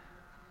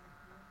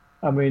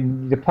 I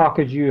mean, the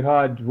package you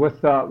had with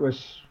that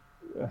was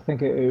I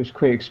think it was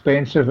quite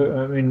expensive.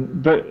 I mean,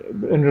 but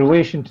in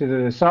relation to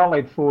the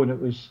satellite phone,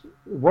 it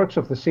works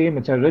off the same.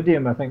 It's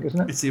Iridium, I think, isn't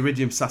it? It's the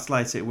Iridium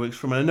satellite it works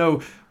from. And I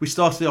know we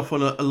started off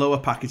on a lower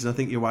package, and I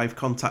think your wife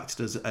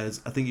contacted us as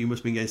I think you must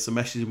have been getting some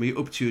messages, and we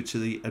upped you to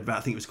the, I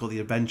think it was called the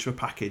Adventurer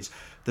package,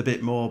 the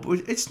bit more. But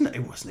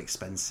it wasn't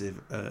expensive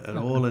at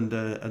all, and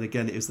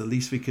again, it was the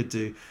least we could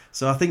do.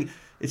 So I think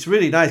it's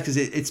really nice because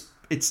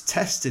it's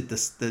tested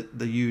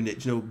the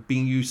unit,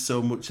 being used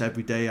so much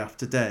every day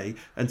after day,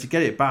 and to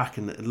get it back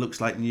and it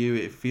looks like new,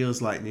 it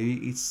feels like new.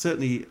 It's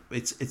certainly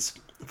it's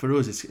for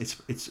us.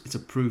 It's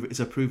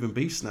a proven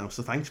beast now.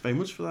 So thanks very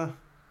much for that.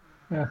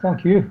 Yeah,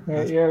 thank you.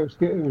 It was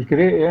good. It was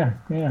great. Yeah,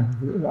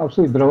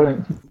 absolutely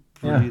brilliant.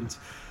 Brilliant.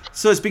 Yeah.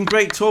 So it's been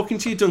great talking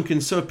to you,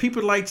 Duncan. So if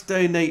people would like to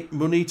donate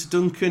money to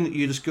Duncan,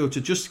 you just go to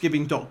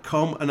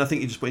justgiving.com, and I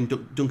think you just put in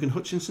Duncan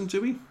Hutchinson,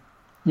 do we?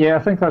 Yeah, I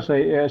think that's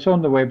right. Yeah, it's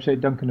on the website,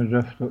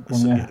 duncanadrift.com.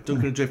 So, yeah,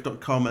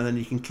 duncanadrift.com, and then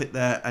you can click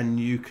there and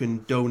you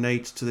can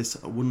donate to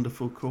this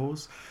wonderful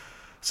cause.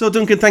 So,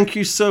 Duncan, thank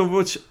you so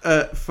much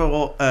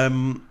for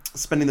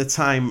spending the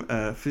time.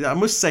 I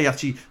must say,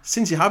 actually,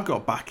 since you have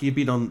got back, you've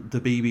been on the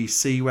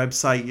BBC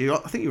website.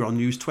 I think you were on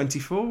News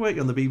 24, weren't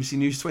you, on the BBC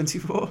News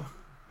 24?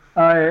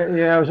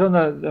 I was on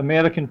the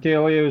American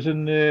telly. I was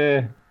in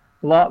the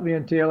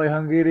Latvian telly,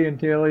 Hungarian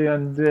telly,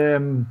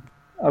 and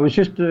I was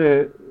just...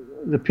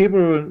 the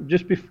paper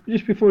just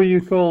before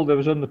you called, I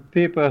was on the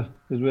paper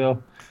as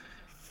well.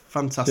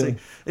 Fantastic.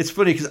 So, it's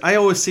funny because I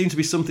always seem to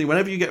be something,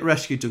 whenever you get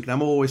rescued, Duncan,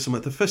 I'm always something.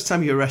 The first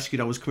time you were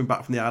rescued, I was coming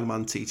back from the Isle of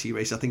Man TT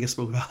race. I think I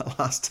spoke about it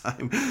last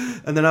time.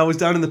 And then I was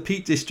down in the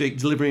Peak District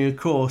delivering a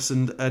course,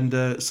 and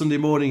Sunday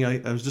morning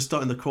I was just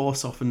starting the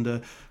course off,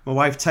 and my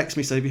wife texted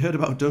me, said, "Have you heard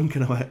about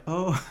Duncan?" I went,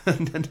 "Oh."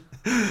 And then,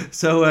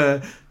 so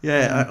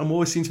I'm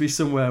always seem to be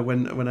somewhere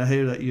when I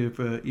hear that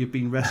you've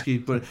been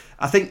rescued. But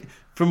I think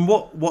from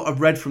what I've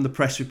read from the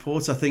press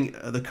reports, I think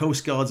the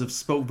Coast Guards have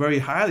spoke very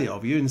highly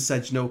of you and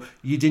said,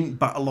 you didn't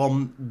battle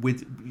on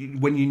with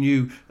when you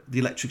knew the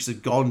electrics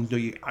had gone.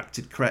 You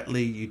acted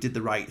correctly. You did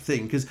the right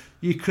thing, because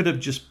you could have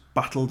just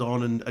battled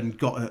on and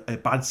got a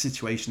bad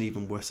situation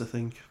even worse, I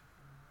think.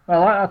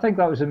 Well, I think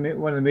that was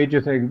one of the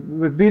major things.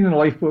 We've been in the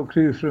lifeboat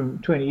crew for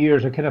 20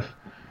 years. You get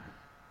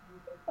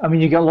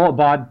a lot of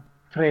bad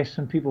press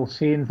and people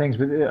saying things,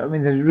 but I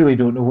mean, they really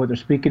don't know what they're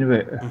speaking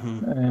about.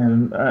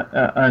 Mm-hmm.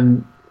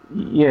 And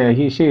yeah,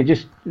 you say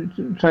just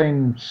try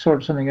and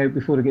sort something out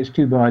before it gets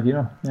too bad,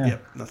 Yeah.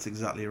 Yep, that's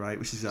exactly right,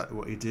 which is exactly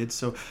what he did.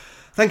 So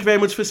thank you very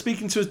much for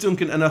speaking to us,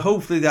 Duncan, and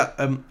hopefully that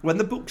when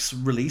the book's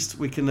released,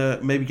 we can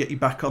maybe get you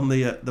back on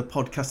the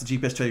podcast, the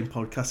GPS Trading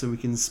podcast, so we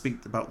can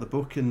speak about the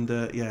book. And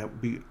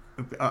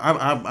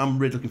I'm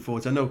really looking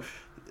forward to it. I know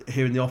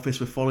here in the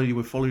office we're following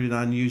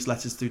our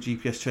newsletters through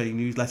GPS Trading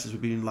newsletters.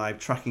 We've been in live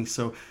tracking,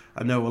 so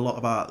I know a lot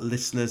of our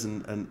listeners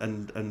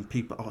and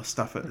people, our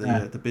staff at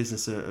the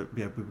business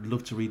we would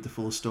love to read the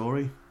full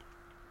story.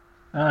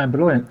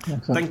 Brilliant.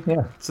 So thank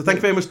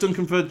you very much,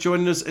 Duncan, for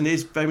joining us, and it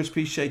is very much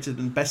appreciated,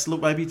 and best of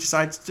luck whatever you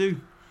decide to do.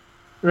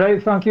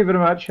 Right, thank you very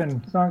much,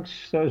 and thanks,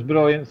 that was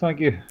brilliant. Thank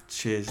you.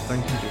 Cheers.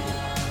 Thank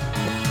you.